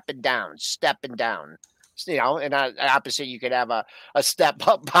 And opposite, you could have a step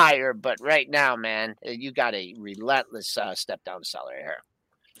up buyer, but right now, man, you got a relentless step down seller here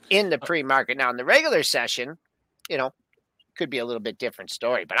in the pre-market. Now, in the regular session, could be a little bit different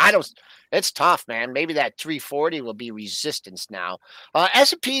story, but it's tough, man. Maybe that 340 will be resistance now.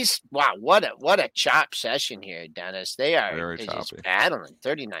 S&P's, wow, what a chop session here, Dennis. They're just battling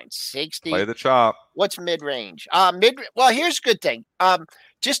 39.60. Play the chop. What's mid-range? Well, here's a good thing.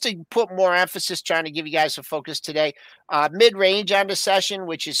 Just to put more emphasis, trying to give you guys a focus today, mid-range on the session,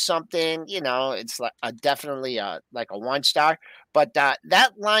 which is something, it's like definitely like a 1-star, but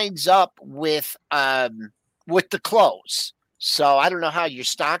that lines up with the close. So I don't know how your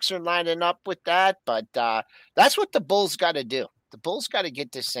stocks are lining up with that, but that's what the Bulls got to do. The Bulls got to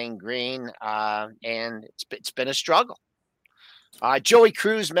get this thing green, and it's been a struggle. Joey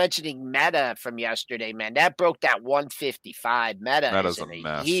Cruz mentioning Meta from yesterday, man. That broke that 155. Meta's in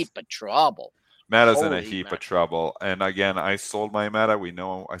a heap of trouble. Meta's in a heap of trouble. And again, I sold my Meta. We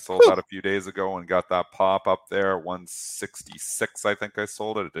know I sold that a few days ago and got that pop up there. 166, I think I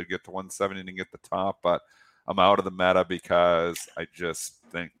sold it. It did get to 170, didn't get the top, but I'm out of the Meta because I just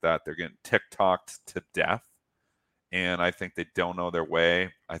think that they're getting TikToked to death. And I think they don't know their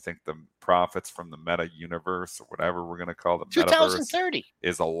way. I think the profits from the Meta universe, or whatever we're going to call the 2030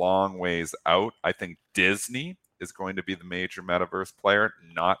 is a long ways out. I think Disney is going to be the major metaverse player,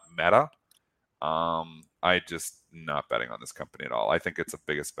 not Meta. I just not betting on this company at all. I think it's the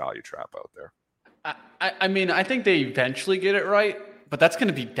biggest value trap out there. I mean, I think they eventually get it right, but that's going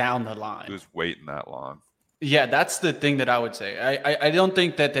to be down the line. Who's waiting that long? Yeah, that's the thing that I would say. I don't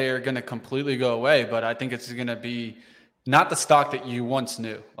think that they are going to completely go away, but I think it's going to be not the stock that you once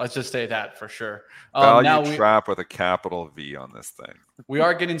knew. Let's just say that for sure. Value trap with a capital V on this thing. We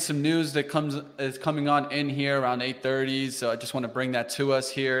are getting some news that is coming on in here around 8:30. So I just want to bring that to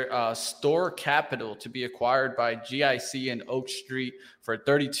us here. Store Capital to be acquired by GIC and Oak Street for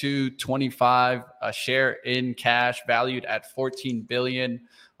 $32.25 a share in cash, valued at $14 billion.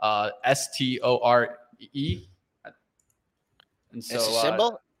 STORE. And so, it's a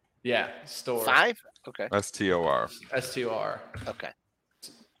symbol? Yeah, store. 5? Okay. STOR. Okay.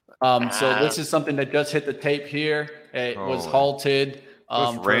 So this is something that just hit the tape here. It was halted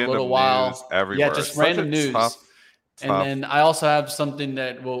for a little while. Everywhere. Yeah, just random news. And then I also have something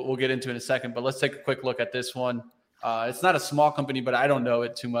that we'll get into in a second, but let's take a quick look at this one. It's not a small company, but I don't know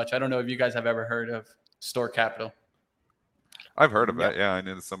it too much. I don't know if you guys have ever heard of Store Capital. I've heard of it. Yeah, I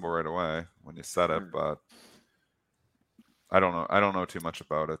knew the symbol right away when you said it, but I don't know. I don't know too much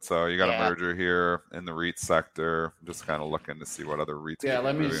about it. So you got a merger here in the REIT sector. I'm just kind of looking to see what other REITs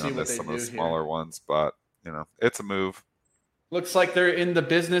are moving on this. Some of the smaller ones, but it's a move. Looks like they're in the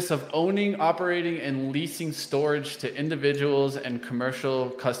business of owning, operating, and leasing storage to individuals and commercial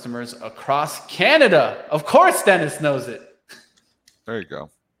customers across Canada. Of course, Dennis knows it. There you go.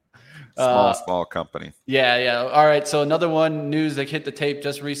 Small company. Yeah. All right. So another news that hit the tape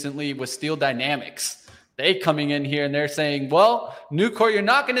just recently was Steel Dynamics. They coming in here and they're saying, well, Nucor, you're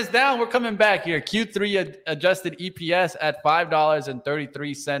knocking us down. We're coming back here. Q3 adjusted EPS at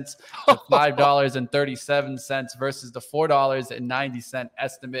 $5.33 to $5.37 versus the $4.90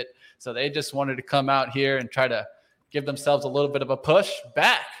 estimate. So they just wanted to come out here and try to give themselves a little bit of a push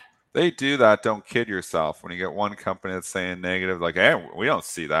back. They do that. Don't kid yourself. When you get one company that's saying negative, like, hey, we don't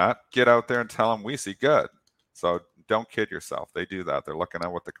see that. Get out there and tell them we see good. So don't kid yourself. They do that. They're looking at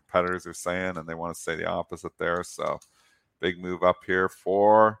what the competitors are saying, and they want to say the opposite there. So big move up here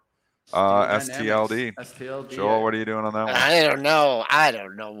for STLD. Joel, what are you doing on that one? I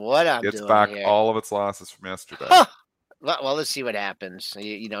don't know. What I'm doing. Gets back here. all of its losses from yesterday. Huh. Well, let's see what happens.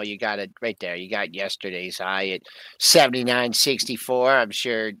 You got it right there. You got yesterday's high at 79.64. I'm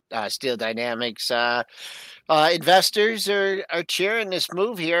sure Steel Dynamics investors are cheering this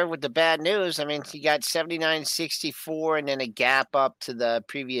move here with the bad news. I mean, you got 79.64 and then a gap up to the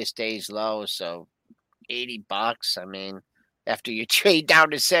previous day's low. So $80. I mean, after you trade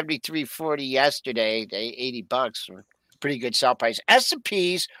down to 73.40 yesterday, $80, pretty good sell price.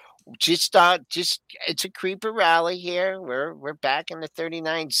 S&Ps. Just it's a creeper rally here. We're back in the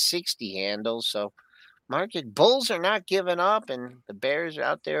 39.60 handle. So market bulls are not giving up, and the bears are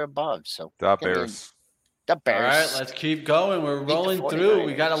out there above. So the Bears. All right, let's keep going. We're rolling through.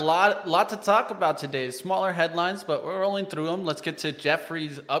 We got a lot to talk about today. Smaller headlines, but we're rolling through them. Let's get to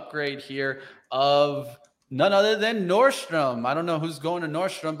Jeffrey's upgrade here of none other than Nordstrom. I don't know who's going to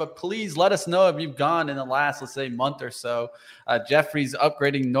Nordstrom, but please let us know if you've gone in the last, let's say, month or so. Jeffrey's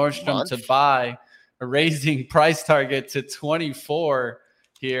upgrading Nordstrom to buy, raising price target to 24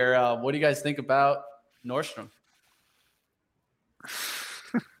 here. What do you guys think about Nordstrom?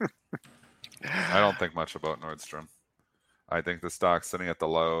 I don't think much about Nordstrom. I think the stock's sitting at the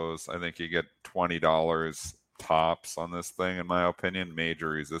lows. I think you get $20 tops on this thing, in my opinion. Major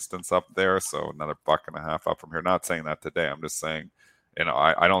resistance up there, so another $1.50 up from here. Not saying that today. I'm just saying,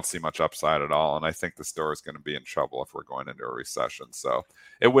 I don't see much upside at all, and I think the store is going to be in trouble if we're going into a recession. So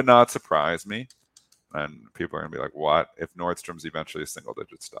it would not surprise me, and people are going to be like, what if Nordstrom's eventually a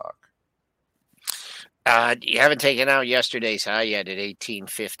single-digit stock? You haven't taken out yesterday's high yet at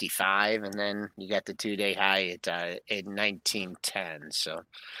 18.55, and then you got the 2-day high at 19.10. So,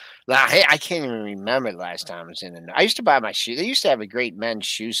 hey, I can't even remember the last time I was in I used to buy my shoes. They used to have a great men's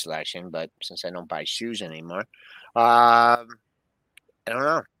shoe selection, but since I don't buy shoes anymore, I don't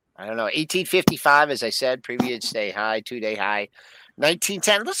know. 18.55, as I said, previous day high, 2-day high.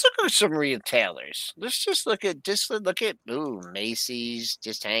 1910. Let's look at some retailers. Let's just look at Macy's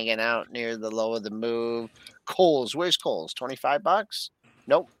just hanging out near the low of the move. Kohl's, where's Kohl's? $25?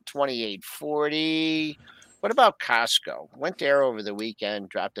 Nope, 28.40. What about Costco? Went there over the weekend,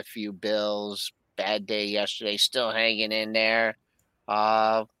 dropped a few bills. Bad day yesterday, still hanging in there.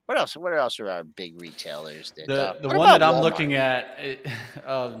 What else? What else are our big retailers? The one that I'm looking at,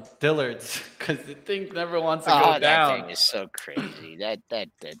 Dillard's, because the thing never wants to go down. That thing is so crazy. That's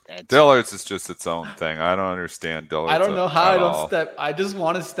Dillard's is just its own thing. I don't understand Dillard's. I don't know how I just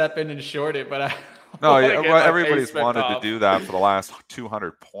want to step in and short it, but everybody's wanted to do that for the last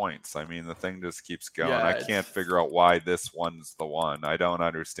 200 points. I mean, the thing just keeps going. Yeah, I can't figure out why this one's the one. I don't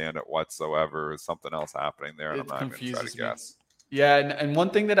understand it whatsoever. There's something else happening there, and I'm not even going to try to guess. Yeah, and one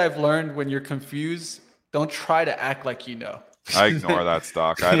thing that I've learned when you're confused, don't try to act like you know. I ignore that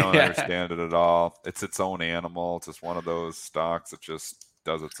stock. I don't understand it at all. It's its own animal. It's just one of those stocks that just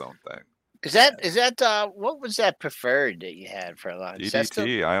does its own thing. Is that what was that preferred that you had for a long time?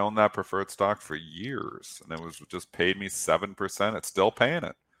 DDT. I owned that preferred stock for years, and it was just paid me 7%. It's still paying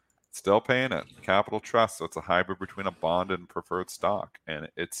it. Capital Trust, so it's a hybrid between a bond and preferred stock, and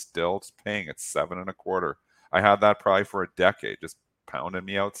it's paying it 7.25%. I had that probably for a decade, just pounding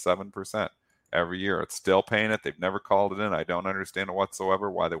me out 7% every year. It's still paying it. They've never called it in. I don't understand it whatsoever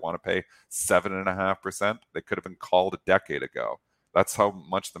why they want to pay 7.5%. They could have been called a decade ago. That's how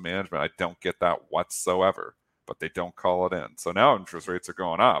much the management. I don't get that whatsoever, but they don't call it in. So now interest rates are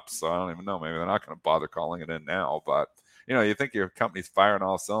going up. So I don't even know. Maybe they're not going to bother calling it in now. But, you think your company's firing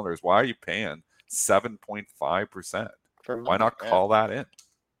all cylinders. Why are you paying 7.5%? Why not call that in?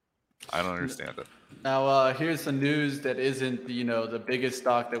 I don't understand it. Now, here's some news that isn't, the biggest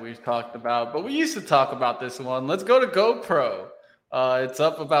stock that we've talked about, but we used to talk about this one. Let's go to GoPro. It's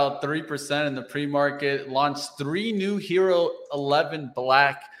up about 3% in the pre-market. Launched 3 new Hero 11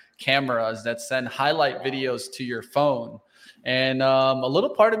 Black cameras that send highlight videos to your phone. And a little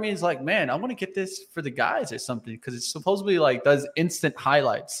part of me is like, man, I want to get this for the guys or something because it's supposedly like does instant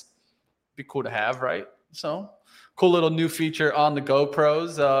highlights. Be cool to have, right? So cool little new feature on the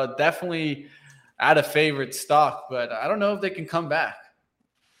GoPros. Definitely out of favorite stock, but I don't know if they can come back.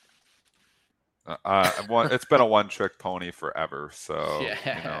 It's been a one-trick pony forever, so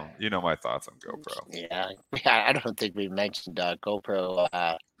yeah. you know my thoughts on GoPro. Yeah, I don't think we mentioned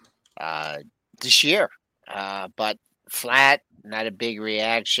GoPro this year, but flat, not a big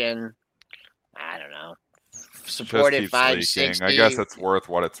reaction. I don't know. Supported 560. I guess it's worth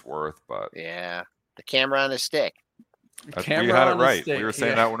what it's worth, but yeah, the camera on a stick. We had it right. We were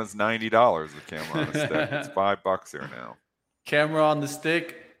saying that one is $90. The camera on a stick. It's $5 here now. Camera on the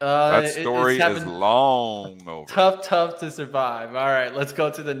stick. That story is long over. Tough to survive. All right, let's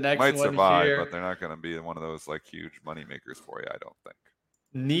go to the next one. Might survive, but they're not going to be one of those like huge money makers for you, I don't think.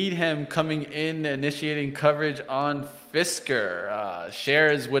 Needham coming in, initiating coverage on Fisker.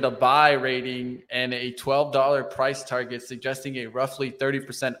 Shares with a buy rating and a $12 price target, suggesting a roughly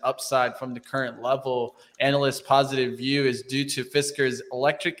 30% upside from the current level. Analysts' positive view is due to Fisker's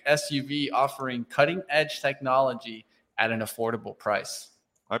electric SUV offering cutting-edge technology at an affordable price.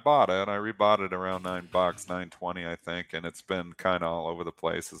 I bought it. I rebought it around $9, $9.20, I think, and it's been kind of all over the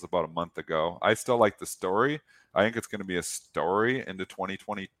place. It's about a month ago. I still like the story. I think it's going to be a story into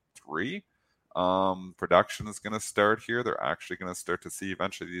 2023. Production is going to start here. They're actually going to start to see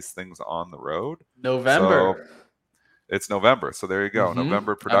eventually these things on the road. November. So it's November. So there you go.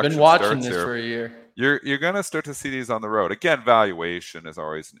 November production. I've been watching starts this here. For a year. You're going to start to see these on the road. Again, valuation is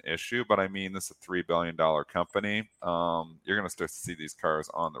always an issue, but I mean, this is a $3 billion company. You're going to start to see these cars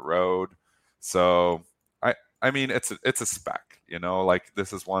on the road. So I mean, it's a spec, like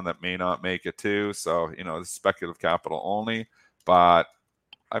this is one that may not make it too. So, it's speculative capital only, but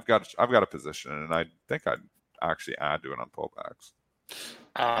I've got a position and I think I'd actually add to it on pullbacks.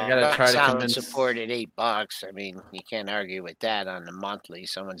 I got to try to convince support at $8. I mean, you can't argue with that on the monthly.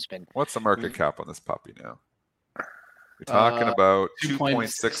 Someone's been. What's the market cap on this puppy now? You're talking about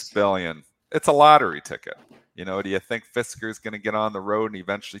 2.6 billion. It's a lottery ticket. Do you think Fisker is going to get on the road and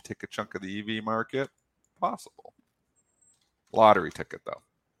eventually take a chunk of the EV market? Possible. Lottery ticket though.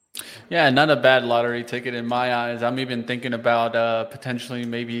 Yeah, not a bad lottery ticket in my eyes. I'm even thinking about potentially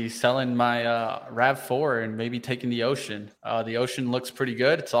maybe selling my RAV4 and maybe taking the Ocean. The Ocean looks pretty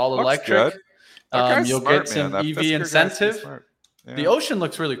good. It's all electric. You'll get some EV incentive. Yeah. The Ocean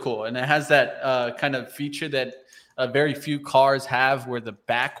looks really cool, and it has that kind of feature that very few cars have where the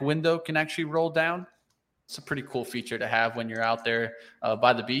back window can actually roll down. It's a pretty cool feature to have when you're out there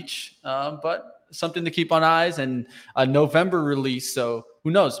by the beach. But something to keep on eyes, and a November release. So who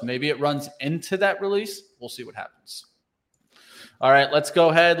knows? Maybe it runs into that release. We'll see what happens. All right, let's go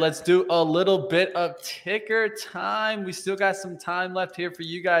ahead. Let's do a little bit of ticker time. We still got some time left here for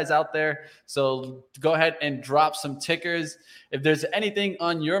you guys out there. So go ahead and drop some tickers. If there's anything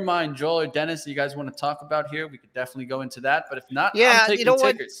on your mind, Joel or Dennis, you guys want to talk about here, we could definitely go into that. But if not, I'm taking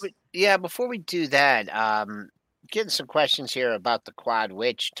tickers. Yeah, before we do that, getting some questions here about the Quad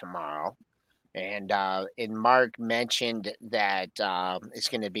Witch tomorrow. And Mark mentioned that it's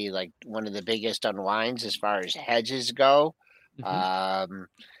going to be like one of the biggest unwinds as far as hedges go. Mm-hmm.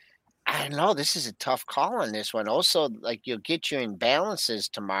 I don't know. This is a tough call on this one. Also, like you'll get your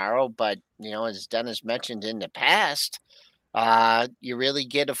imbalances tomorrow, but as Dennis mentioned in the past, you really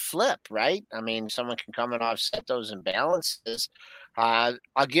get a flip, right? I mean, someone can come and offset those imbalances. I'll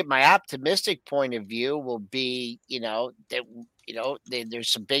get my optimistic point of view will be, that there's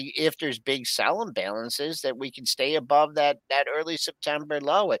some if there's big sell imbalances that we can stay above that early September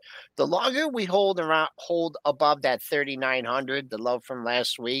low. The longer we hold above that 3,900, the low from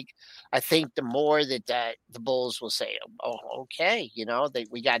last week, I think the more that the bulls will say, oh, okay,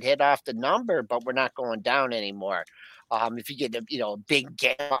 we got hit off the number, but we're not going down anymore. If you get a big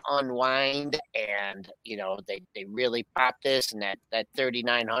gamma unwind and they really pop this and that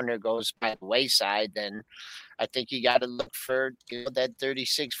 3,900 goes by the wayside, then I think you got to look for that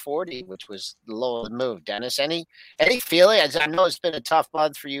 3,640, which was the low of the move. Dennis, any feeling? As I know it's been a tough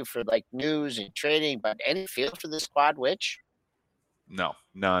month for you for like news and trading, but any feel for this Quad Witch? No,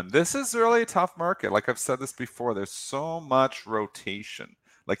 none. This is really a tough market. Like I've said this before, there's so much rotation.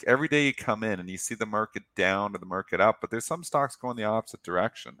 Like every day you come in and you see the market down or the market up, but there's some stocks going the opposite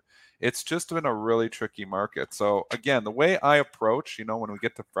direction. It's just been a really tricky market. So again, the way I approach, when we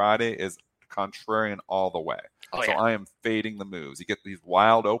get to Friday is contrarian all the way. So I am fading the moves. You get these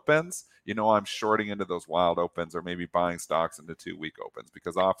wild opens, I'm shorting into those wild opens or maybe buying stocks into 2-week opens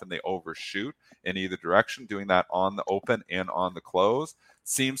because often they overshoot in either direction. Doing that on the open and on the close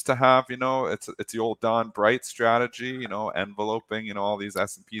seems to have, it's the old Don Bright strategy, enveloping, all these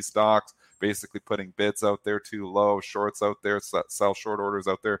S&P stocks, basically putting bids out there too low, shorts out there, sell short orders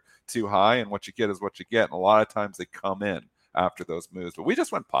out there too high, and what you get is what you get. And a lot of times they come in after those moves. But we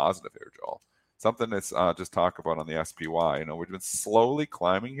just went positive here, Joel. Something that's just talk about on the SPY. We've been slowly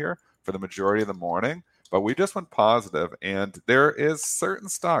climbing here for the majority of the morning, but we just went positive. And there is certain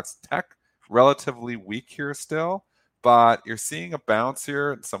stocks, tech relatively weak here still, but you're seeing a bounce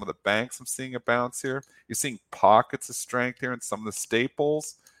here. And some of the banks, I'm seeing a bounce here. You're seeing pockets of strength here in some of the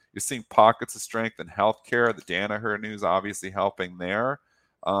staples. You're seeing pockets of strength in healthcare. The Danaher news obviously helping there.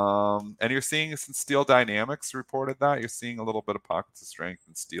 And you're seeing some Steel Dynamics reported that. You're seeing a little bit of pockets of strength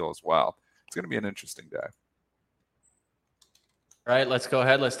in steel as well. It's going to be an interesting day. All right, let's go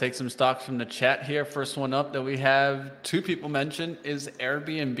ahead. Let's take some stocks from the chat here. First one up that we have 2 people mentioned is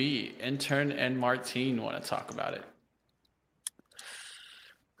Airbnb. Intern and Martine want to talk about it.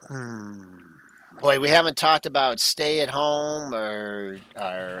 Boy, we haven't talked about stay at home or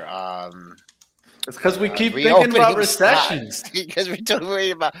it's because we keep thinking about recessions. Because we're too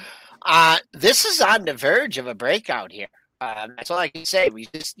worried about. This is on the verge of a breakout here. That's all I can say. You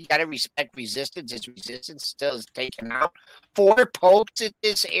got to respect resistance. Its resistance still is taken out. 4 pokes at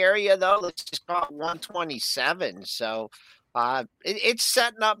this area, though. Let's just call it 127. So it's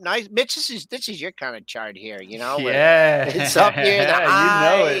setting up nice. Mitch, this is your kind of chart here, Yeah, it's up near the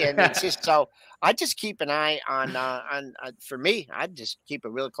high, it. And it's just so. I just keep an eye on for me. I just keep a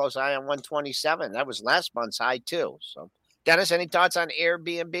real close eye on 127. That was last month's high too. So. Dennis, any thoughts on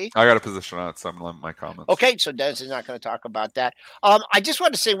Airbnb? I got a position on it, so I'm going to limit my comments. Okay, so Dennis is not going to talk about that. I just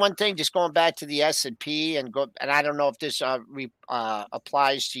want to say one thing, just going back to the S&P and I don't know if this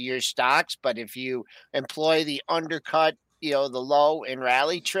applies to your stocks, but if you employ the undercut, the low and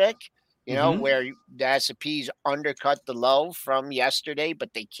rally trick, where the S&P's undercut the low from yesterday,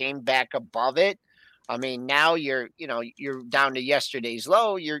 but they came back above it. I mean, now you're down to yesterday's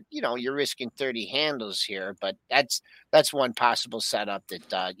low. You're risking 30 handles here, but that's one possible setup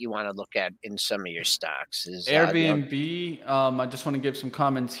that you want to look at in some of your stocks. Is Airbnb. I just want to give some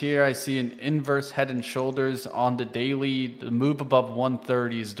comments here. I see an inverse head and shoulders on the daily. The move above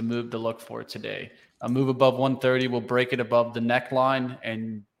 130 is the move to look for today. A move above 130 will break it above the neckline,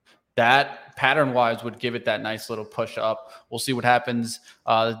 and that pattern-wise would give it that nice little push up. We'll see what happens.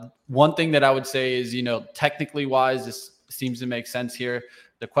 One thing that I would say is, technically wise, this seems to make sense here.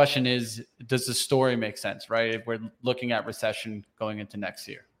 The question is, does the story make sense, right? If we're looking at recession going into next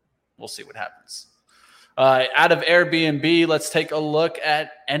year, we'll see what happens. Out of Airbnb, let's take a look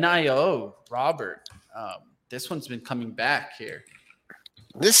at NIO. Robert, this one's been coming back here.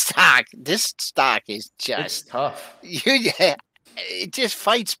 This stock is just tough. It just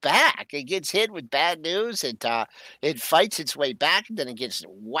fights back. It gets hit with bad news. It fights its way back, and then it gets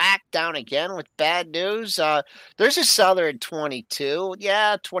whacked down again with bad news. There's a seller at 22.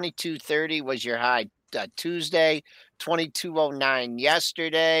 Yeah, 22.30 was your high Tuesday. 22.09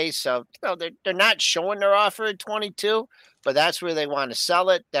 yesterday. So they're not showing their offer at 22, but that's where they want to sell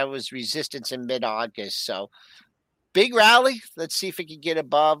it. That was resistance in mid-August. So big rally. Let's see if it can get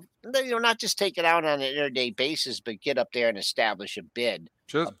above. Not just take it out on an intraday basis, but get up there and establish a bid.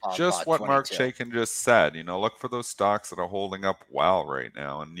 Just what 22. Mark Chaikin just said. Look for those stocks that are holding up well right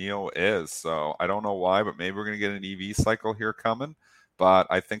now, and NIO is. So I don't know why, but maybe we're going to get an EV cycle here coming. But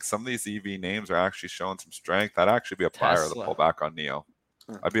I think some of these EV names are actually showing some strength. I'd actually be a buyer of the pullback on NIO.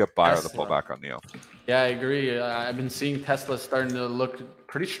 I'd be a buyer of the pullback on NIO. Yeah, I agree. I've been seeing Tesla starting to look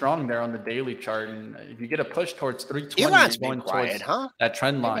pretty strong there on the daily chart. And if you get a push towards 320, Elon's you're going quiet, towards that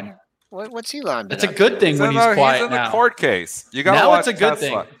trend line. What's Elon been It's a good thing when he's quiet he's in now. the court case. You got to watch it's a good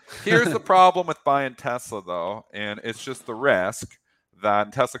Tesla. thing. Here's the problem with buying Tesla, though, and it's just the risk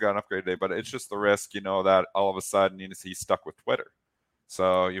that Tesla got an upgrade today, but it's just the risk, that all of a sudden he's stuck with Twitter.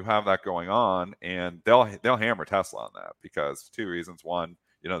 So you have that going on, and they'll hammer Tesla on that because 2 reasons. One,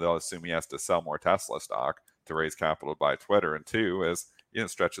 they'll assume he has to sell more Tesla stock to raise capital to buy Twitter, and 2 is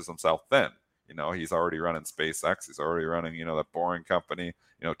stretches himself thin. He's already running SpaceX. He's already running, that boring company,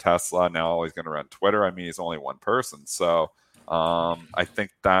 Tesla. Now he's going to run Twitter. I mean, he's only one person. So I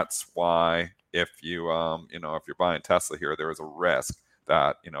think that's why if you, if you're buying Tesla here, there is a risk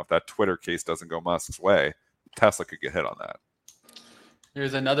that, if that Twitter case doesn't go Musk's way, Tesla could get hit on that.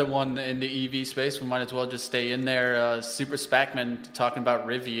 Here's another one in the EV space. We might as well just stay in there. Super Spacman talking about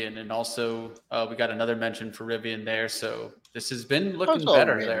Rivian, and also we got another mention for Rivian there. So this has been looking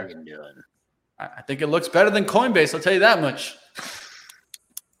better there. Doing? I think it looks better than Coinbase. I'll tell you that much.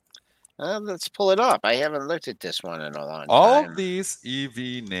 Let's pull it up. I haven't looked at this one in a long time. All of these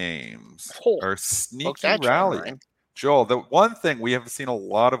EV names are sneaky rallying. Joel, the one thing we have seen a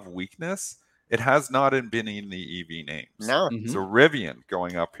lot of weakness, it has not been in the EV names. No. So Rivian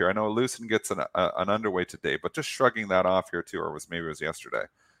going up here. I know Lucen gets an underweight today, but just shrugging that off here too, or maybe it was yesterday.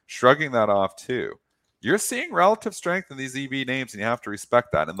 Shrugging that off too. You're seeing relative strength in these EV names, and you have to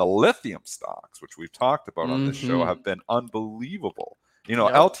respect that. And the lithium stocks, which we've talked about on this show, have been unbelievable.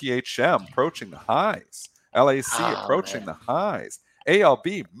 LTHM approaching the highs. LAC approaching the highs.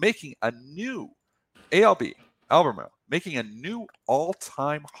 ALB making a new Albemarle making a new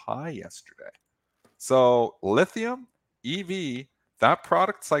all-time high yesterday. So lithium, EV, that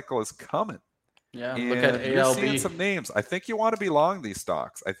product cycle is coming. Yeah, and look at you're ALB. seeing some names. I think you want to be long these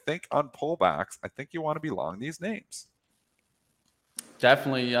stocks. I think on pullbacks, I think you want to be long these names.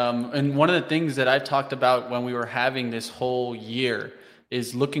 Definitely. And one of the things that I talked about when we were having this whole year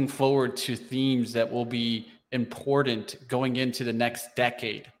is looking forward to themes that will be important going into the next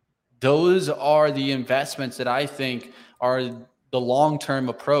decade. Those are the investments that I think are the long-term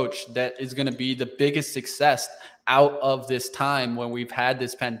approach that is going to be the biggest success out of this time when we've had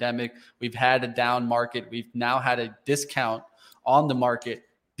this pandemic, we've had a down market, we've now had a discount on the market.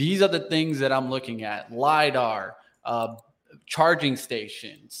 These are the things that I'm looking at: LiDAR, charging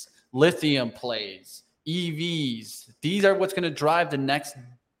stations, lithium plays, EVs. These are what's going to drive the next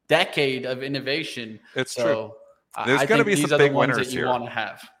decade of innovation. It's true. There's I going to think be these some are the big ones winners that you here. want to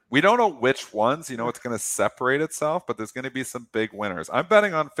have. We don't know which ones, it's going to separate itself, but there's going to be some big winners. I'm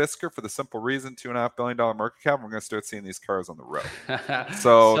betting on Fisker for the simple reason, $2.5 billion market cap. We're going to start seeing these cars on the road.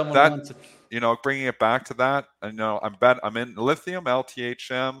 So bringing it back to that, I'm in lithium,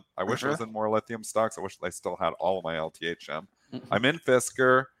 LTHM. I wish I was in more lithium stocks. I wish I still had all of my LTHM. I'm in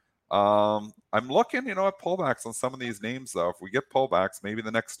Fisker. I'm looking, at pullbacks on some of these names, though. If we get pullbacks, maybe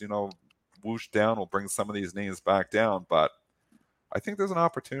the next, whoosh down will bring some of these names back down. But I think there's an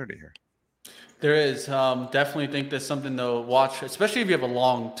opportunity here. There is. Definitely think there's something to watch, especially if you have a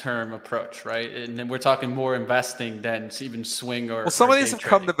long-term approach, right? And then we're talking more investing than even swing or. Well, some or of these have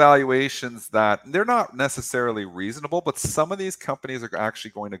come to valuations that they're not necessarily reasonable, but some of these companies are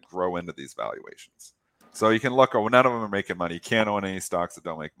actually going to grow into these valuations. So you can look, none of them are making money. You can't own any stocks that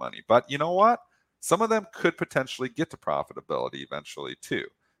don't make money. But you know what? Some of them could potentially get to profitability eventually too.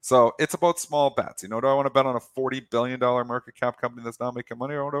 So it's about small bets. Do I want to bet on a $40 billion market cap company that's not making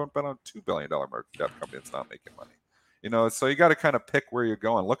money, or do I want to bet on a $2 billion market cap company that's not making money? So you got to kind of pick where you're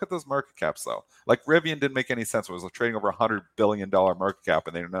going. Look at those market caps, though. Like Rivian didn't make any sense. It was trading over $100 billion market cap,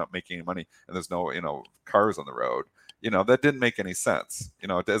 and they're not making any money, and there's no, cars on the road. That didn't make any sense.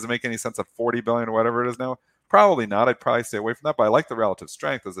 Does it make any sense at $40 billion or whatever it is now? Probably not. I'd probably stay away from that, but I like the relative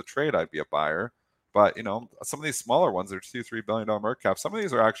strength. As a trade, I'd be a buyer. But, some of these smaller ones are $2-3 billion market cap. Some of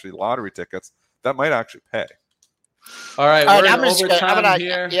these are actually lottery tickets that might actually pay. All right, we're in overtime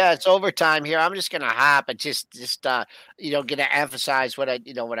here. Yeah, it's overtime here. I'm just going to hop and just going to emphasize what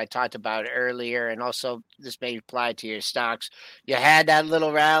I talked about earlier, and also this may apply to your stocks. You had that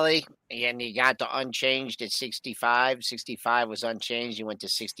little rally, and you got to unchanged at 65. 65 was unchanged. You went to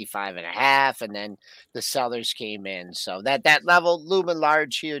 65.5, and then the sellers came in. So that level looming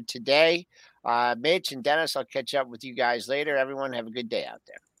large here today. Mitch and Dennis, I'll catch up with you guys later. Everyone have a good day out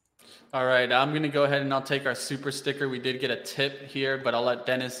there. All right, I'm going to go ahead and I'll take our super sticker. We did get a tip here, but I'll let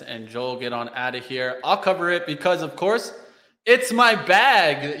Dennis and Joel get on out of here. I'll cover it because, of course, it's my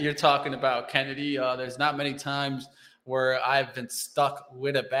bag that you're talking about, Kennedy. There's not many times where I've been stuck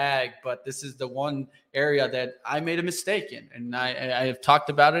with a bag, but this is the one area that I made a mistake in. And I have talked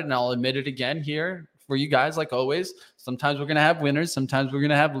about it, and I'll admit it again here for you guys, like always. Sometimes we're going to have winners. Sometimes we're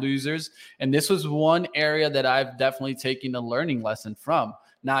going to have losers. And this was one area that I've definitely taken a learning lesson from.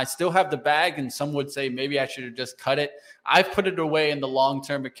 Now, I still have the bag, and some would say maybe I should have just cut it. I've put it away in the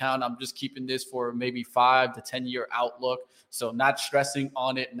long-term account. I'm just keeping this for maybe 5 to 10-year outlook. So not stressing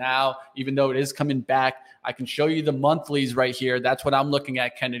on it now, even though it is coming back. I can show you the monthlies right here. That's what I'm looking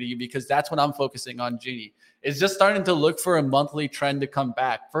at, Kennedy, because that's what I'm focusing on, Genie. It's just starting to look for a monthly trend to come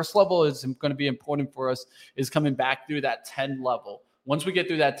back. First level is going to be important for us, is coming back through that 10 level. Once we get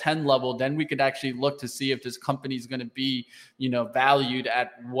through that 10 level, then we could actually look to see if this company is going to be, valued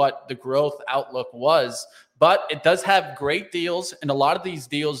at what the growth outlook was. But it does have great deals, and a lot of these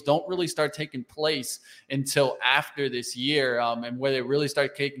deals don't really start taking place until after this year. And where they really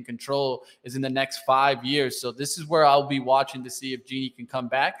start taking control is in the next 5 years. So this is where I'll be watching to see if Genie can come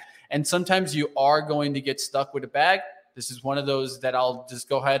back. And sometimes you are going to get stuck with a bag. This is one of those that I'll just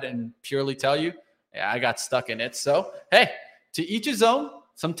go ahead and purely tell you, I got stuck in it. So, hey, to each his own.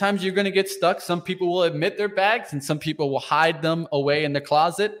 Sometimes you're going to get stuck. Some people will admit their bags, and some people will hide them away in the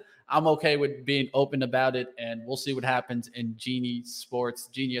closet. I'm okay with being open about it, and we'll see what happens in Genius Sports.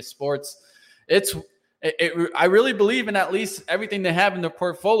 I really believe in at least everything they have in their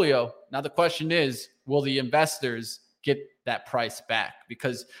portfolio. Now, the question is, will the investors get that price back?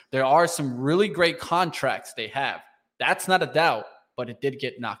 Because there are some really great contracts they have. That's not a doubt, but it did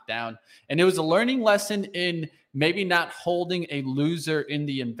get knocked down. And it was a learning lesson in maybe not holding a loser in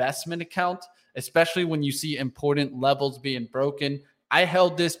the investment account, especially when you see important levels being broken. I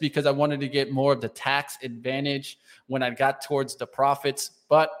held this because I wanted to get more of the tax advantage when I got towards the profits.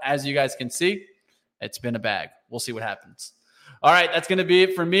 But as you guys can see, it's been a bag. We'll see what happens. All right, that's going to be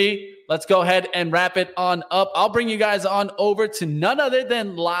it for me. Let's go ahead and wrap it on up. I'll bring you guys on over to none other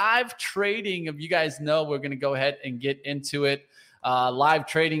than live trading. If you guys know, we're going to go ahead and get into it. Live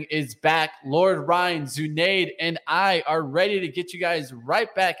trading is back. Lord Ryan, Zunaid, and I are ready to get you guys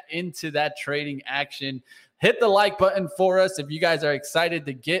right back into that trading action. Hit the like button for us if you guys are excited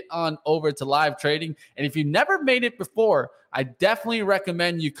to get on over to live trading. And if you've never made it before, I definitely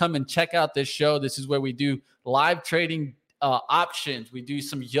recommend you come and check out this show. This is where we do live trading options. We do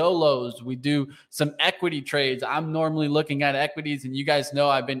some YOLOs. We do some equity trades. I'm normally looking at equities, and you guys know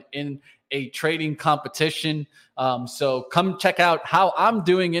I've been in a trading competition. So come check out how I'm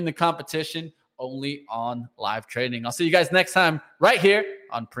doing in the competition only on live trading. I'll see you guys next time right here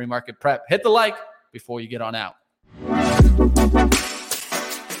on Pre-Market Prep. Hit the like before you get on out.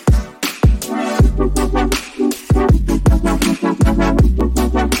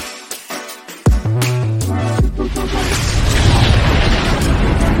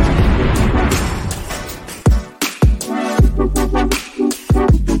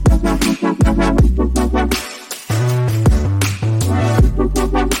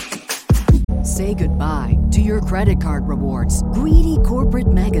 Say goodbye to your credit card rewards. Greedy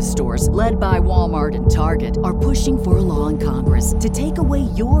corporate mega stores, led by Walmart and Target, are pushing for a law in Congress to take away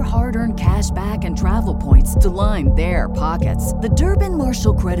your hard-earned cash back and travel points to line their pockets. The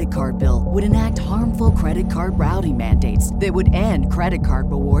Durbin-Marshall credit card bill would enact harmful credit card routing mandates that would end credit card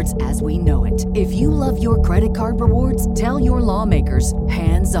rewards as we know it. If you love your credit card rewards, tell your lawmakers,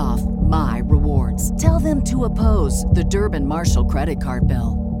 hands off my rewards. Tell them to oppose the Durbin-Marshall credit card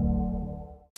bill.